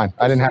 Oh, it's fine.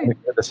 I didn't have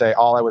anything to say.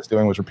 All I was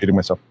doing was repeating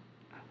myself.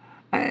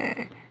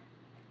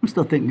 I'm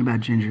still thinking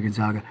about Ginger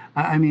Gonzaga.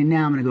 I mean,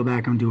 now I'm going to go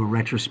back and do a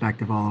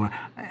retrospective all over.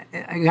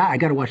 I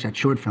got to watch that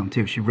short film,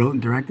 too. She wrote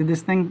and directed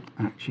this thing.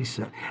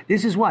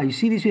 This is why. You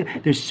see these people,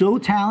 they're so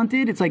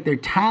talented. It's like their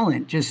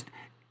talent just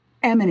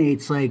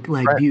emanates like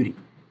Right. beauty.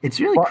 It's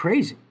really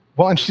crazy.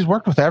 Well, and she's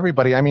worked with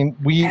everybody. I mean,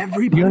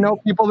 Everybody. you know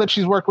people that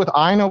she's worked with.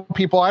 I know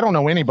people. I don't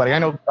know anybody. I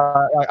know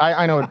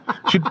I know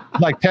she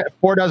like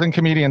 4 dozen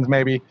comedians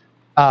maybe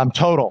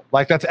total.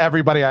 Like that's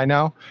everybody I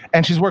know,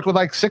 and she's worked with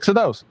like 6 of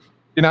those.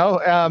 You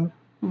know,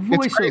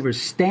 it's crazy. Voiceover,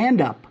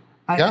 stand-up.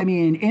 Yeah. I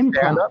mean, improv.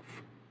 Stand-up.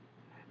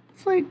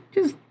 It's like,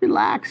 just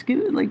relax. Give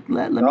it, like,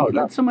 let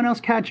yeah. someone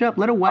else catch up.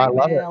 Let a I white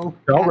love male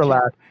it. Don't catch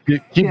relax. up.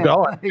 Keep Yeah,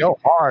 going. like- Go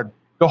hard.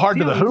 Go hard See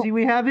to the how hoop. easy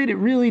we have it? It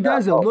really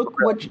does. oh, Look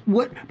for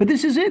what. But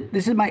this is it.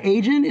 This is my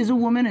agent is a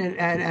woman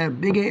at a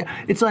big.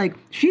 It's like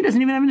she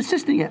doesn't even have an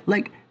assistant yet.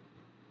 Like,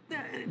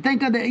 thank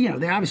God that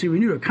they obviously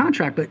renewed her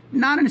contract, but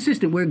not an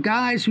assistant. Where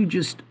guys who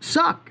just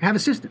suck have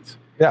assistants.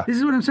 Yeah. This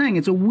is what I'm saying.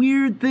 It's a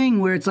weird thing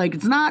where it's like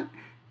it's not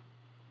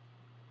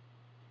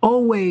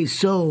always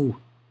so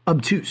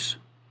obtuse.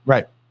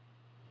 Right.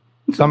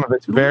 Some of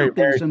it's It's a very, little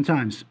thing very.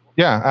 sometimes.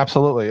 Yeah,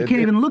 absolutely. You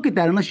can't even look at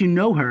that unless you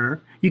know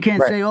her. You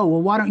can't Right. say, "Oh,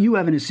 well, why don't you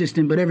have an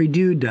assistant?" But every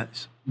dude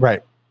does.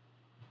 Right.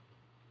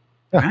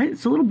 Right?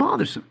 It's a little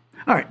bothersome.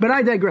 All right, but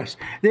I digress.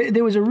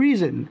 There was a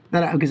reason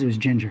that because it was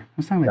Ginger. I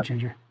was talking about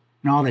Ginger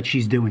and all that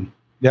she's doing.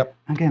 Yep.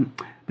 Again,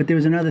 but there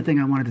was another thing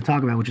I wanted to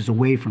talk about, which is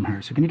away from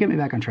her. So can you get me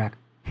back on track?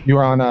 You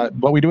were on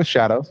What We Do with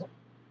Shadows.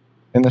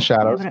 In the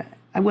Shadows. But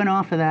I went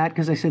off of that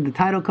because I said the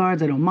title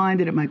cards, I don't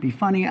mind it. It might be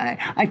funny.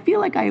 I feel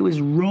like I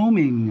was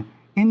roaming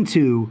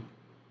into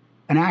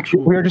an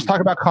actual. We were just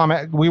talking about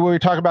comment. We were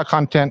talking about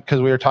content because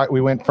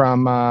we went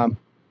from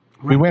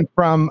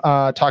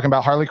talking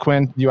about Harley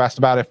Quinn. You asked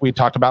about if we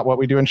talked about What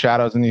We Do in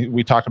Shadows, and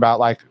we talked about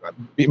like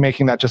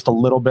making that just a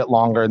little bit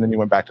longer, and then you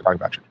went back to talk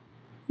about you.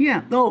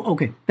 Yeah. Oh,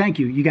 okay. Thank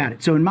you. You got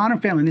it. So in Modern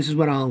Family, and this is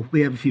what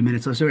we have a few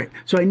minutes left. So,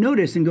 so I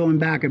noticed in going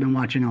back, I've been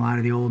watching a lot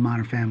of the old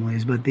Modern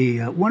Families, but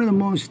the one of the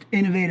most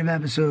innovative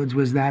episodes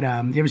was that,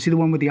 you ever see the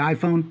one with the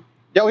iPhone?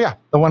 Oh yeah,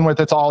 the one where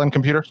it's all in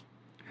computers.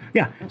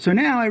 Yeah. So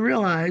now I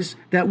realize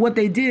that what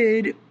they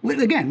did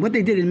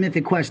in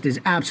Mythic Quest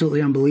is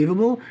absolutely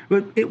unbelievable,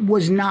 but it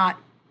was not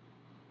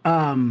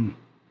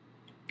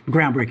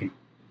groundbreaking.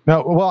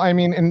 No, well, I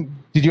mean, and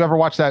did you ever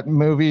watch that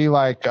movie?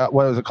 Like, what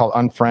was it called?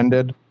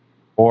 Unfriended,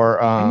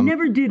 or I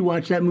never did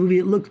watch that movie.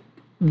 It looked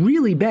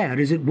really bad.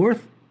 Is it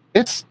worth?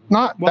 It's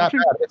not that watching?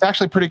 bad. It's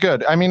actually pretty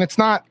good. I mean, it's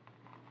not.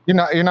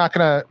 You're not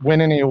going to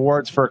win any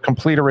awards for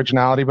complete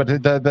originality, but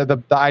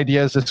the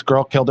idea is this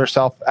girl killed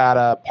herself at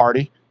a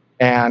party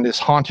and is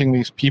haunting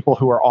these people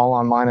who are all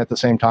online at the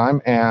same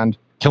time and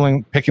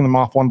picking them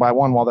off one by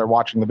one while they're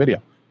watching the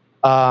video.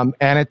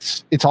 And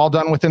it's all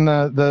done within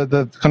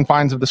the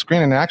confines of the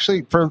screen. And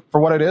actually, for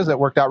what it is, it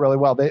worked out really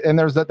well. And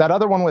there's that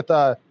other one with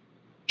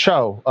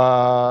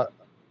Cho,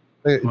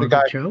 the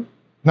guy. Cho?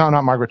 No,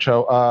 not Margaret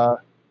Cho.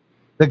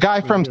 The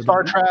guy from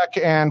Star Trek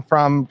and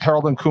from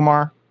Harold and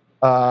Kumar.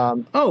 Yeah, I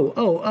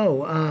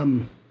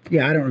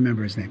don't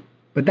remember his name,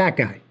 but that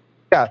guy.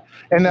 Yeah,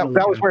 and that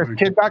was where his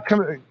kid got.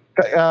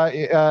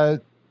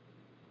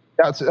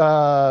 That's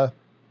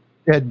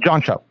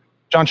John Cho.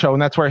 John Cho,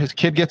 and that's where his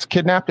kid gets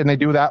kidnapped, and they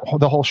do that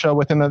the whole show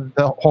within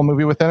the whole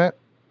movie within it.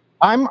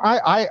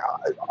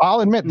 I'll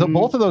admit that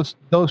both of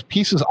those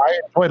pieces I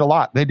enjoyed a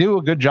lot. They do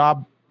a good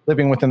job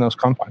living within those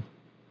confines.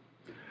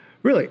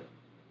 Really?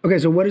 Okay,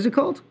 so what is it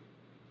called?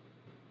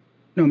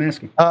 No, I'm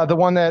asking. The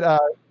one that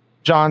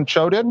John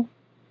Cho did?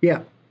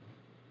 Yeah.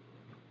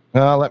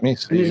 Let me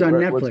see. And it's on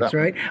Netflix,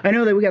 right? I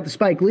know that we got the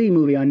Spike Lee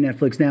movie on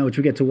Netflix now, which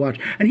we get to watch.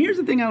 And here's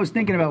the thing I was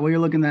thinking about while you're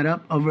looking that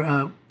up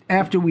over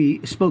after we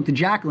spoke to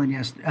Jacqueline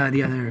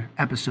the other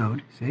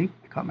episode. See,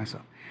 I caught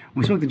myself.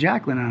 When we spoke to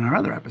Jacqueline on our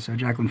other episode,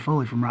 Jacqueline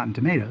Foley from Rotten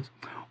Tomatoes,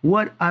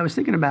 what I was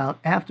thinking about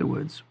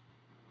afterwards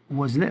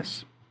was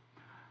this.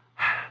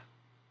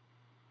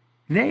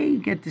 They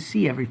get to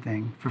see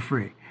everything for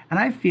free. And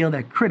I feel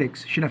that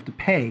critics should have to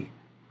pay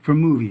for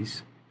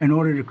movies in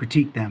order to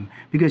critique them.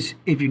 Because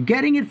if you're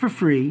getting it for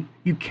free,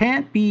 you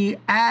can't be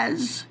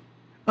as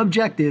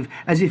objective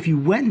as if you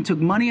went and took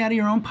money out of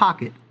your own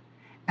pocket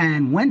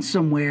and went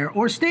somewhere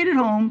or stayed at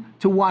home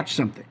to watch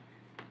something.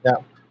 Yeah.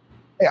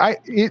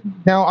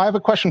 Now, I have a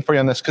question for you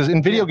on this, because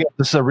in video games,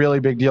 this is a really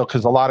big deal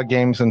because a lot of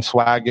games and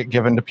swag get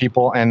given to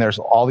people, and there's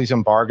all these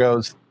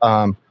embargoes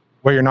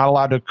where you're not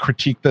allowed to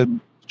critique the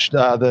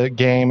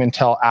game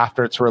until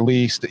after it's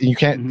released. You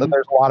can't.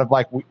 There's a lot of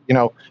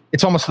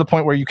it's almost to the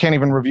point where you can't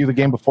even review the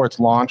game before it's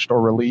launched or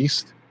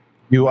released.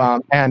 You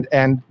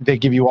and they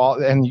give you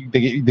all, and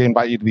they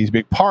invite you to these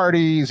big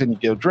parties, and you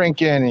go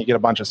drinking, and you get a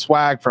bunch of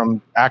swag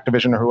from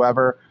Activision or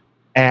whoever.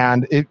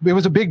 And it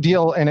was a big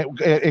deal, and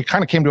it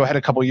kind of came to a head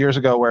a couple of years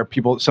ago where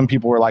some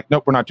people were like,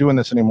 nope, we're not doing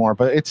this anymore.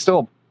 But it's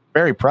still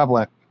very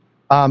prevalent.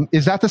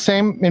 Is that the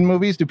same in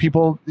movies? Do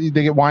people they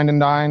get wined and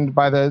dined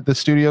by the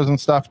studios and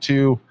stuff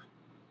to?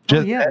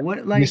 During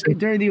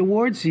the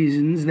award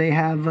seasons, they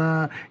have,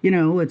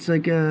 it's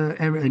like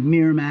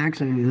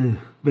Miramax,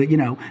 but,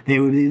 they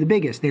would be the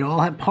biggest. They'd all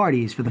have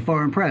parties for the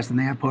foreign press, and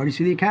they have parties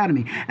for the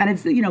Academy. And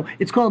it's,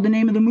 it's called the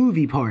Name of the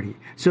Movie party.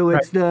 So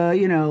it's the,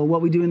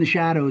 What We Do in the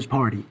Shadows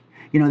party,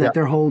 that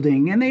they're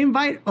holding. And they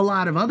invite a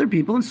lot of other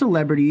people and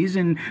celebrities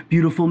and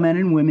beautiful men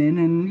and women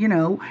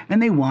and,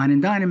 and they wine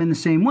and dine them in the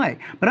same way.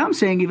 But I'm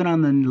saying even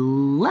on the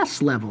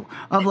less level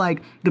of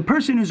like the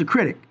person who's a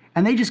critic,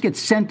 and they just get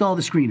sent all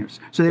the screeners.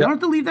 So they don't have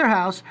to leave their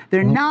house.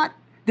 They're not,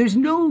 there's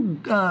no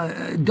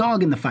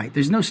dog in the fight.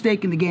 There's no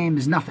stake in the game.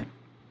 There's nothing.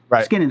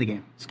 Right. Skin in the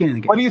game.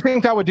 What do you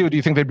think that would do? Do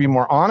you think they'd be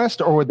more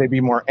honest, or would they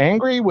be more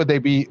angry? Would they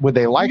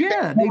like it?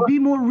 Yeah, they'd be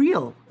more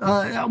real.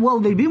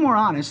 They'd be more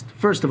honest,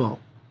 first of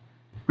all,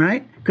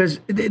 right? Because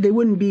they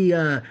wouldn't be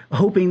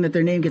hoping that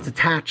their name gets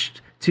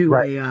attached to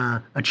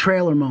a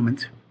trailer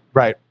moment.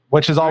 Right,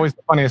 which is always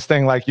the funniest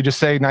thing. Like, you just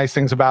say nice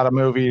things about a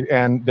movie,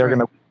 and they're going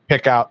to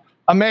pick out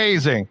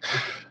amazing.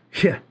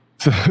 Yeah.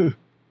 Says ...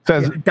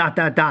 Yeah,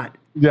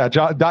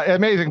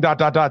 amazing ...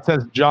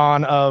 says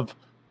John of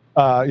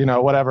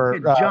whatever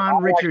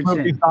John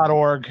Richardson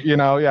 .org,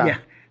 Yeah.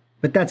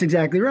 But that's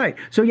exactly right.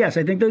 So yes,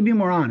 I think they'd be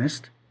more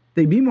honest.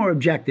 They'd be more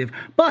objective.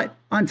 But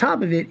on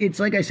top of it, it's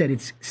like I said,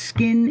 it's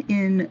skin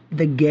in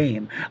the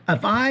game.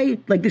 If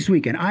like this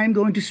weekend, I'm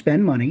going to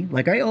spend money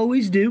like I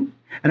always do,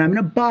 and I'm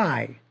going to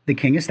buy The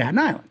King of Staten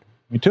Island.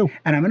 Me too.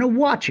 And I'm going to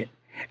watch it.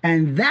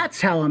 And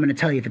that's how I'm going to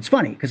tell you if it's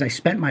funny, because I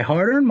spent my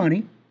hard-earned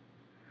money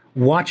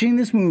watching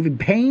this movie,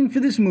 paying for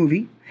this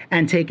movie,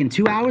 and taking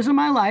 2 hours of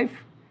my life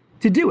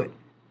to do it.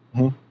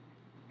 Mm-hmm.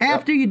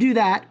 After you do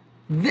that,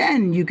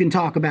 then you can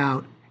talk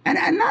about, and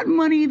not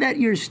money that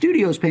your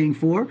studio's paying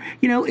for,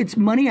 it's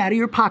money out of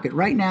your pocket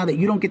right now that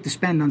you don't get to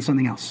spend on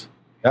something else.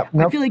 Yep.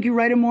 I feel like you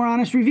write a more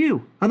honest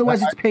review.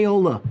 Otherwise, it's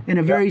payola in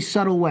a very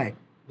subtle way.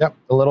 Yep,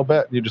 a little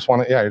bit. You just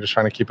want to, you're just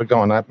trying to keep it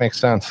going. That makes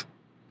sense.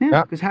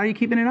 Yeah, because how are you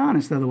keeping it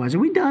honest otherwise? Are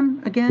we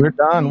done again? We're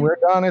done. We're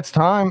done. It's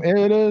time.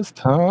 It is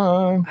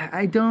time.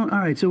 I don't. All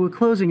right. So we're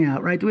closing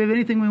out, right? Do we have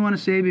anything we want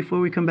to say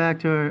before we come back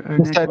to our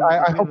next one?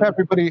 I hope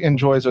everybody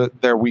enjoys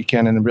their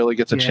weekend and really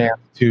gets a chance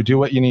to do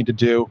what you need to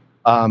do.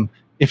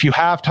 If you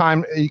have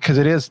time, because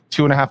it is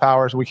 2.5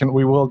 hours,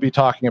 we will be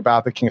talking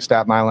about The King of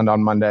Staten Island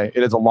on Monday.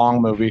 It is a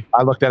long movie.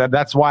 I looked at it.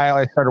 That's why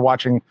I started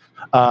watching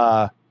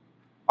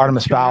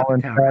Artemis Fowl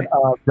and Apatow, right?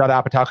 Judd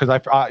Apatow,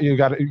 because you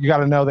got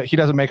to know that he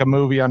doesn't make a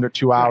movie under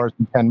 2 hours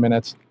and 10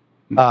 minutes.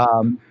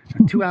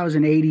 2 hours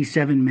and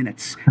 87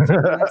 minutes.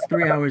 So that's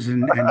 3 hours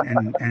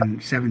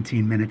and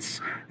 17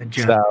 minutes.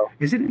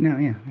 Is it? No,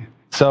 yeah.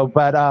 So,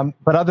 but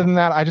other than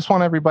that, I just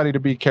want everybody to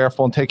be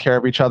careful and take care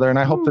of each other. And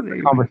I hope that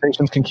the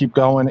conversations can keep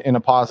going in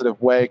a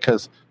positive way,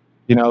 because,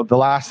 the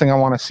last thing I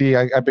want to see,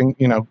 I've been,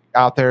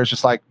 out there is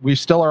just like, we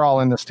still are all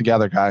in this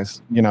together,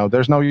 guys.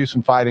 There's no use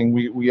in fighting.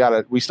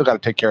 We still got to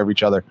take care of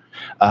each other.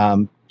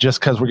 Just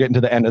because we're getting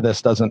to the end of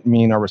this doesn't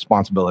mean our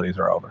responsibilities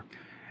are over.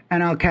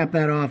 And I'll cap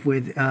that off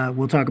with,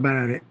 we'll talk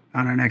about it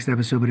on our next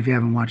episode, but if you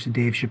haven't watched the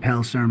Dave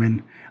Chappelle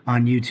sermon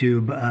on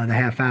YouTube, the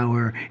half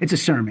hour, it's a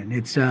sermon.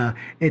 It's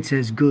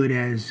as good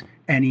as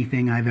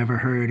anything I've ever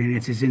heard, and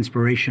it's as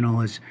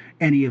inspirational as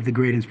any of the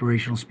great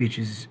inspirational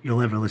speeches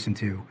you'll ever listen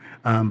to.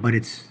 But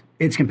it's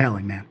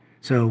compelling, man.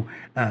 So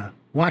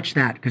watch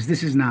that, because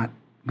this is not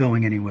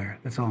going anywhere.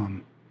 That's all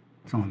I'm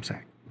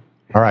saying.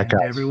 All right, guys.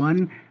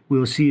 Everyone, we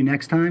will see you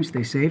next time.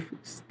 Stay safe,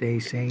 stay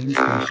sane,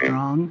 stay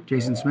strong.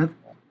 Jason Smith.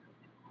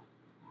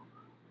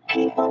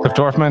 Cliff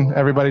Dorfman,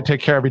 everybody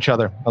take care of each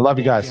other. I love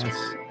you guys. Yes.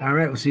 All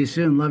right, we'll see you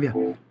soon. Love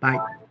you. Bye.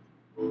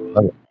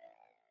 Love you.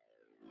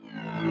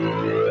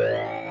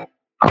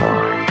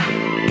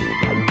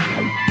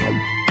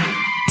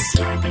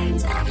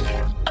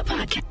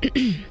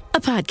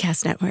 A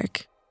podcast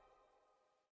network.